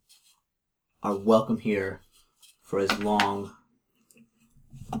are welcome here for as long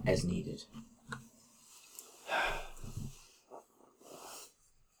as needed. I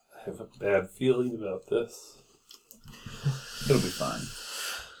have a bad feeling about this. It'll be fine.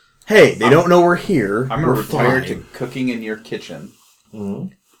 Hey, they don't know we're here. I'm we're gonna retire to fine. cooking in your kitchen. Mm-hmm.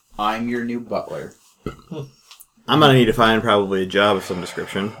 I'm your new butler. I'm gonna need to find probably a job of some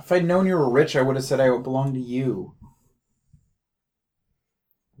description. If I'd known you were rich, I would have said I would belong to you.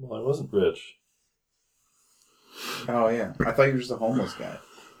 Well, I wasn't rich. Oh yeah, I thought you were just a homeless guy.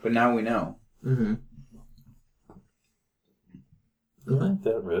 But now we know. Mm-hmm. We're not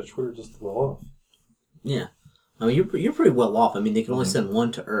that rich. We're just well off. Yeah. I mean, you're pretty well off. I mean, they can only send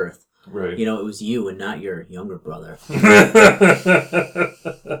one to Earth. Right. You know, it was you and not your younger brother. I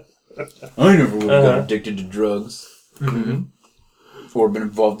never would have got addicted to drugs. Mm-hmm. Or been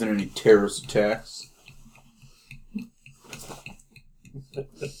involved in any terrorist attacks. I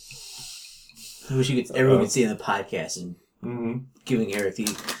wish everyone could see in the podcast and giving Eric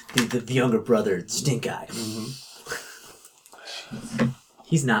the younger brother stink eye.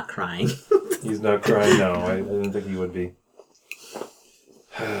 He's not crying. He's not crying now. I didn't think he would be.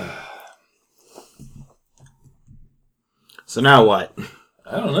 So now what?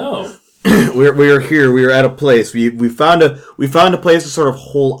 I don't know. we are here. We are at a place. We found a place to sort of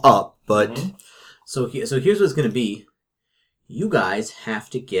hole up, but So here's what it's going to be. You guys have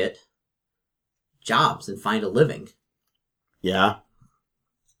to get jobs and find a living. yeah.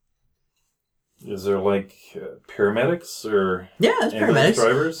 Is there like paramedics or Yeah, there's ambulance paramedics.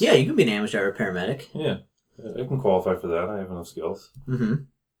 drivers? Yeah, you can be an ambulance driver, paramedic. Yeah, I can qualify for that. I have enough skills. Mm-hmm.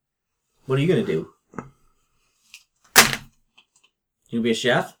 What are you going to do? You gonna be a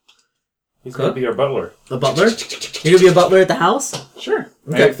chef? He's going to be our butler. A butler? You're gonna be a butler at the house? Sure.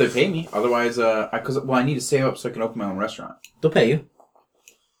 Okay. If they pay me. Otherwise, I need to save up so I can open my own restaurant. They'll pay you.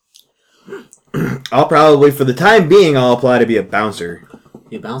 I'll probably, for the time being, I'll apply to be a bouncer.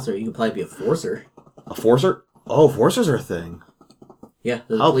 Be a bouncer. You can probably be a forcer. A forcer? Oh, forcers are a thing. Yeah,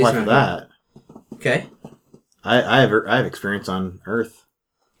 there's I'll police apply for around that. here. Okay. I have experience on Earth.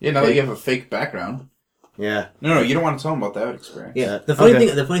 Yeah, now that you have a fake background. Yeah. No, you don't want to tell them about that experience. Yeah. The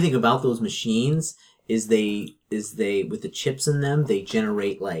funny thing about those machines is they with the chips in them, they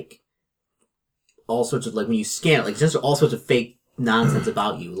generate like all sorts of, like, when you scan it, like just all sorts of fake nonsense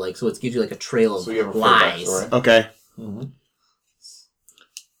about you. Like, so it gives you like a trail of So you have a full lies. backstory. Okay. Mm-hmm.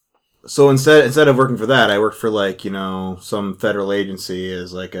 So instead of working for that, I worked for some federal agency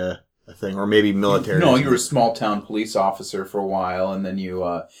as like a thing, or maybe military. No, you were a small town police officer for a while, and then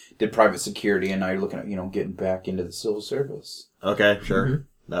you did private security, and now you're looking at getting back into the civil service. Okay, sure,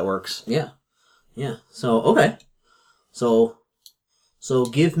 that works. Yeah. Yeah. So okay. So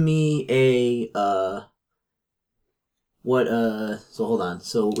give me a What? So hold on.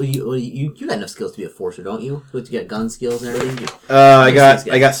 So you got enough skills to be a forcer, don't you? What, you got gun skills and everything. I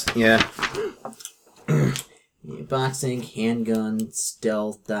got. Yeah. Boxing, handgun,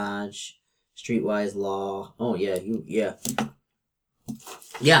 stealth, dodge, streetwise, law. Oh yeah,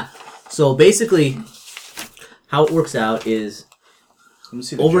 yeah. So basically, how it works out is Let me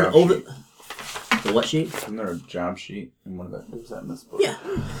see the job sheet. The what sheet? Isn't there a job sheet in one of the? Is that in this book? Yeah.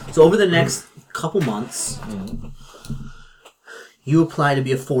 So over the next couple months, you apply to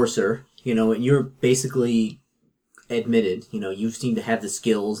be a forcer. You know, and you're basically admitted. You know, you seem to have the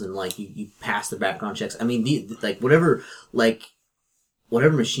skills, and like you pass the background checks. I mean, whatever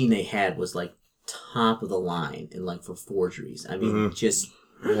machine they had was like top of the line, and like for forgeries. I mean, just.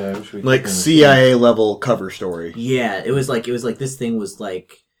 Yeah, I wish we Like CIA level cover story. Yeah, it was like this thing was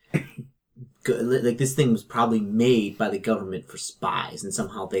like this thing was probably made by the government for spies, and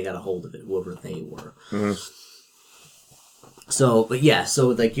somehow they got a hold of it, whoever they were. Mm-hmm. So, but yeah, so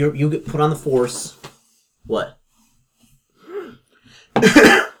like you get put on the force. What?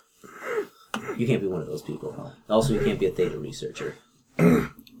 You can't be one of those people. Also, you can't be a Theta researcher.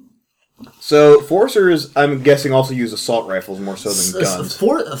 So forcers, I'm guessing, also use assault rifles more so than guns.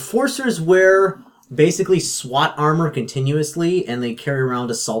 Forcers wear basically SWAT armor continuously, and they carry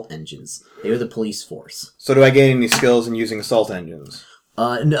around assault engines. They are the police force. So do I gain any skills in using assault engines?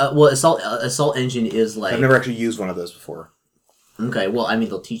 No, well, assault engine is like... I've never actually used one of those before. Okay, well, I mean,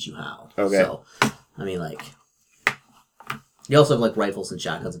 they'll teach you how. Okay. So, I mean, like... You also have, like, rifles and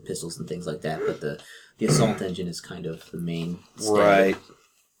shotguns and pistols and things like that, but the assault engine is kind of the main standard. Right.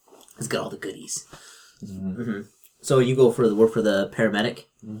 It's got all the goodies. Mm-hmm. So you go for the work for the paramedic?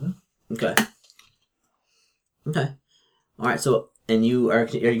 Mm-hmm. Okay. All right, so... And are you going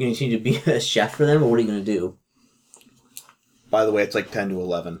to continue to be a chef for them, or what are you going to do? By the way, it's like 10 to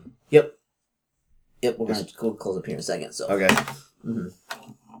 11. Yep, we're going to go close up here in a second, so... Okay. Mm-hmm.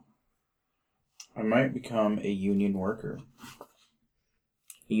 I might become a union worker.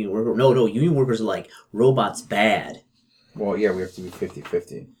 Union worker? No, union workers are like, robots bad. Well, yeah, we have to be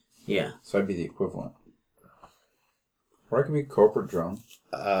 50-50. Yeah. So I'd be the equivalent. Or I could be a corporate drone.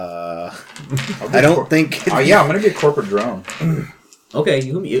 I don't think... Oh, yeah, I'm going to be a corporate drone. Okay,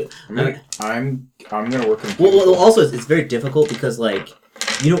 you can be... I'm going to work in... Well, also, it's very difficult because, like,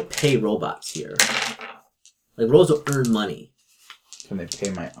 you don't pay robots here. Like, robots don't earn money. Can they pay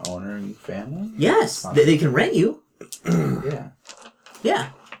my owner and family? Yes, they can rent you. Yeah.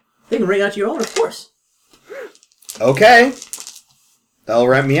 Yeah, they can rent out to your owner, of course. Okay. They'll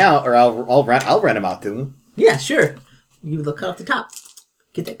rent me out, or I'll rent them out to them. Yeah, sure. You look off the top.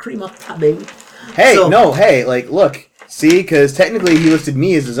 Get that cream off the top, baby. Hey, look. See, because technically he listed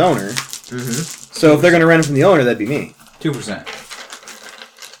me as his owner. Mm-hmm. So if they're going to rent it from the owner, that'd be me. 2%.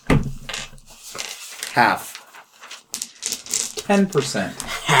 Half. 10%.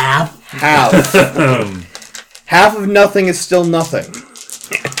 Half. Half of nothing is still nothing.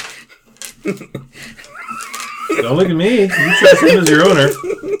 Don't look at me. You chose him as your owner.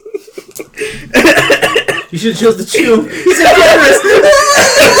 You should have chose the chew. He's a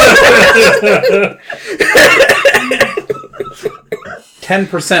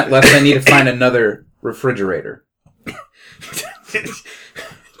 10% less I need to find another refrigerator.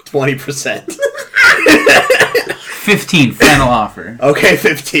 20%. 15 final offer. Okay,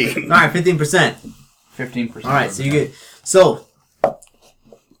 15. All right, 15%. 15%. All right, so you get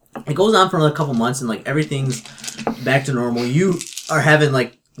it goes on for another couple months, and like everything's back to normal. You are having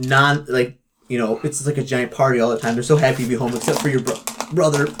like it's like a giant party all the time. They're so happy to be home, except for your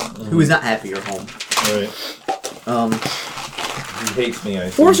brother, who is not happy you're home. Right. He hates me, I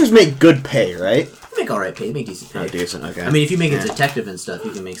think. Forcers make good pay, right? You make all right pay. You make decent pay. Oh, decent, okay. I mean, if you make a detective and stuff,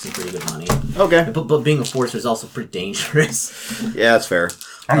 you can make some pretty good money. Okay. But being a forcer is also pretty dangerous. Yeah, that's fair.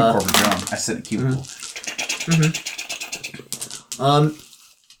 I'm a corporate drone. I sit in a cubicle.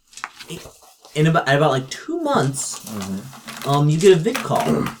 In about like 2 months, you get a vid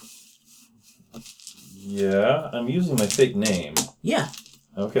call. Yeah, I'm using my fake name. Yeah.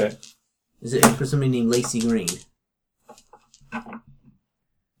 Okay. Is it for somebody named Lacey Green?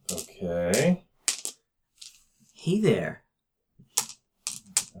 Okay. Hey there.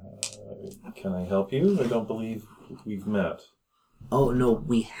 Can I help you? I don't believe we've met. Oh no,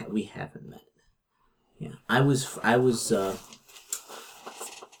 we haven't met. Yeah,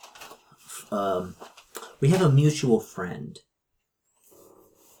 we have a mutual friend.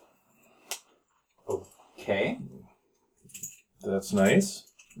 Okay. That's nice.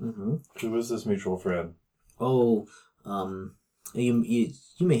 Mm-hmm. Who is this mutual friend? Oh, you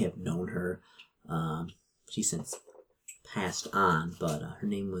may have known her. She's since passed on, but her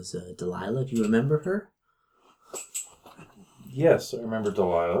name was Delilah. Do you remember her? Yes, I remember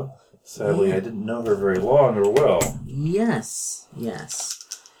Delilah. Sadly, I didn't know her very long or well. Yes.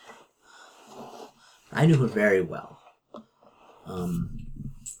 I knew her very well. I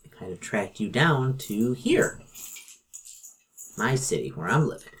kind of tracked you down to here. My city, where I'm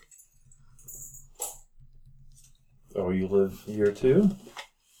living. Oh, you live here too?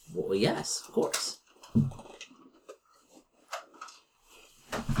 Well, yes, of course.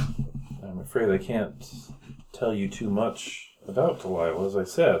 I'm afraid I can't tell you too much about Delilah. As I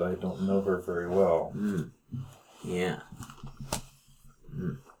said, I don't know her very well. Yeah.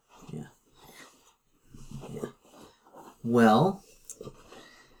 Well,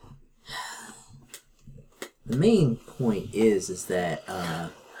 the main point is that I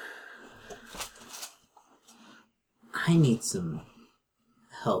need some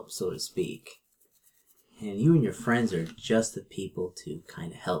help, so to speak. And you and your friends are just the people to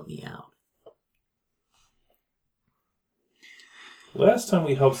kind of help me out. Last time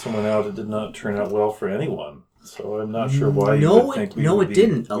we helped someone out, it did not turn out well for anyone. So I'm not sure why you would think we would it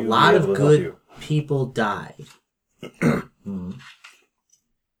didn't. A we would lot be of able to help good you. people died.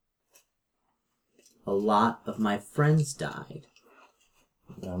 A lot of my friends died.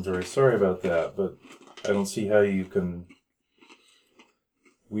 I'm very sorry about that, but I don't see how you can...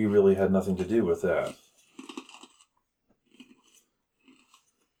 We really had nothing to do with that.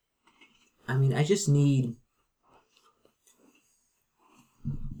 I mean, I just need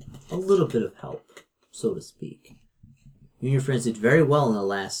a little bit of help, so to speak. You and your friends did very well in the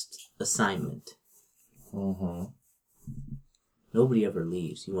last assignment. Mm-hmm. Nobody ever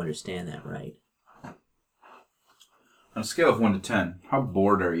leaves. You understand that, right? On a scale of 1 to 10, how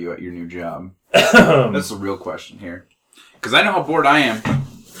bored are you at your new job? That's the real question here. Because I know how bored I am.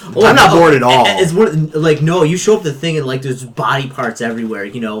 Oh, I'm not bored at all. It's like, no, you show up the thing and like there's body parts everywhere.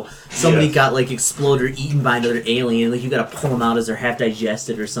 You know, somebody Yes. got like exploded or eaten by another alien. Like you got to pull them out as they're half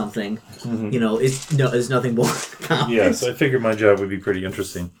digested or something. Mm-hmm. You know, it's nothing more. Yes, I figured my job would be pretty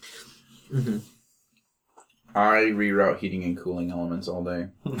interesting. Mm-hmm. I reroute heating and cooling elements all day.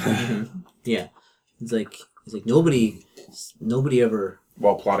 Yeah, it's like nobody ever.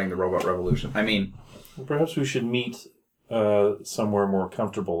 While plotting the robot revolution. I mean, Well, perhaps we should meet somewhere more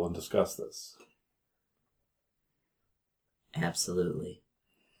comfortable and discuss this. Absolutely.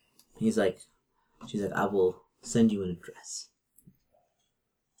 She's like, I will send you an address.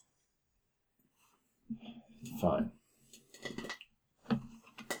 Fine.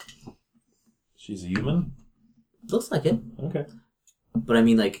 She's a human? Looks like it, Okay. but I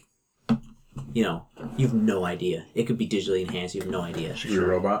mean, like, you know, you have no idea. It could be digitally enhanced. You have no idea. she's a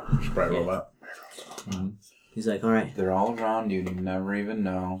robot. She's probably a Yeah. robot. He's like, all right, They're all around you and you never even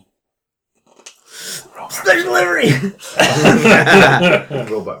know. special delivery.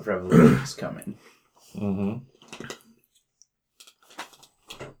 Robot revolution is coming. Mm-hmm.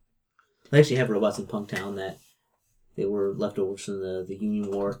 They actually have robots in Punktown that they were leftovers from the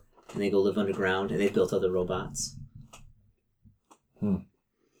Union War, and they go live underground, and they built other robots. I'll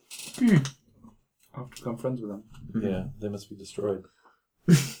have to become friends with them. Yeah, they must be destroyed.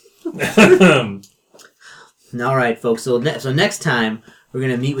 All right, folks. So next time we're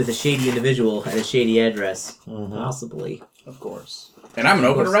gonna meet with a shady individual at a shady address, possibly. Of course. And I'm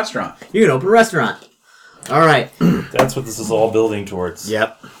going to open a restaurant. You're gonna open a restaurant. All right, That's what this is all building towards.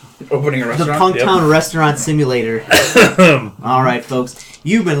 Yep. Opening a the restaurant? Punktown Restaurant Simulator. All right, folks.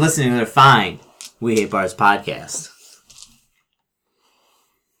 You've been listening to the fine We Hate Bars podcast.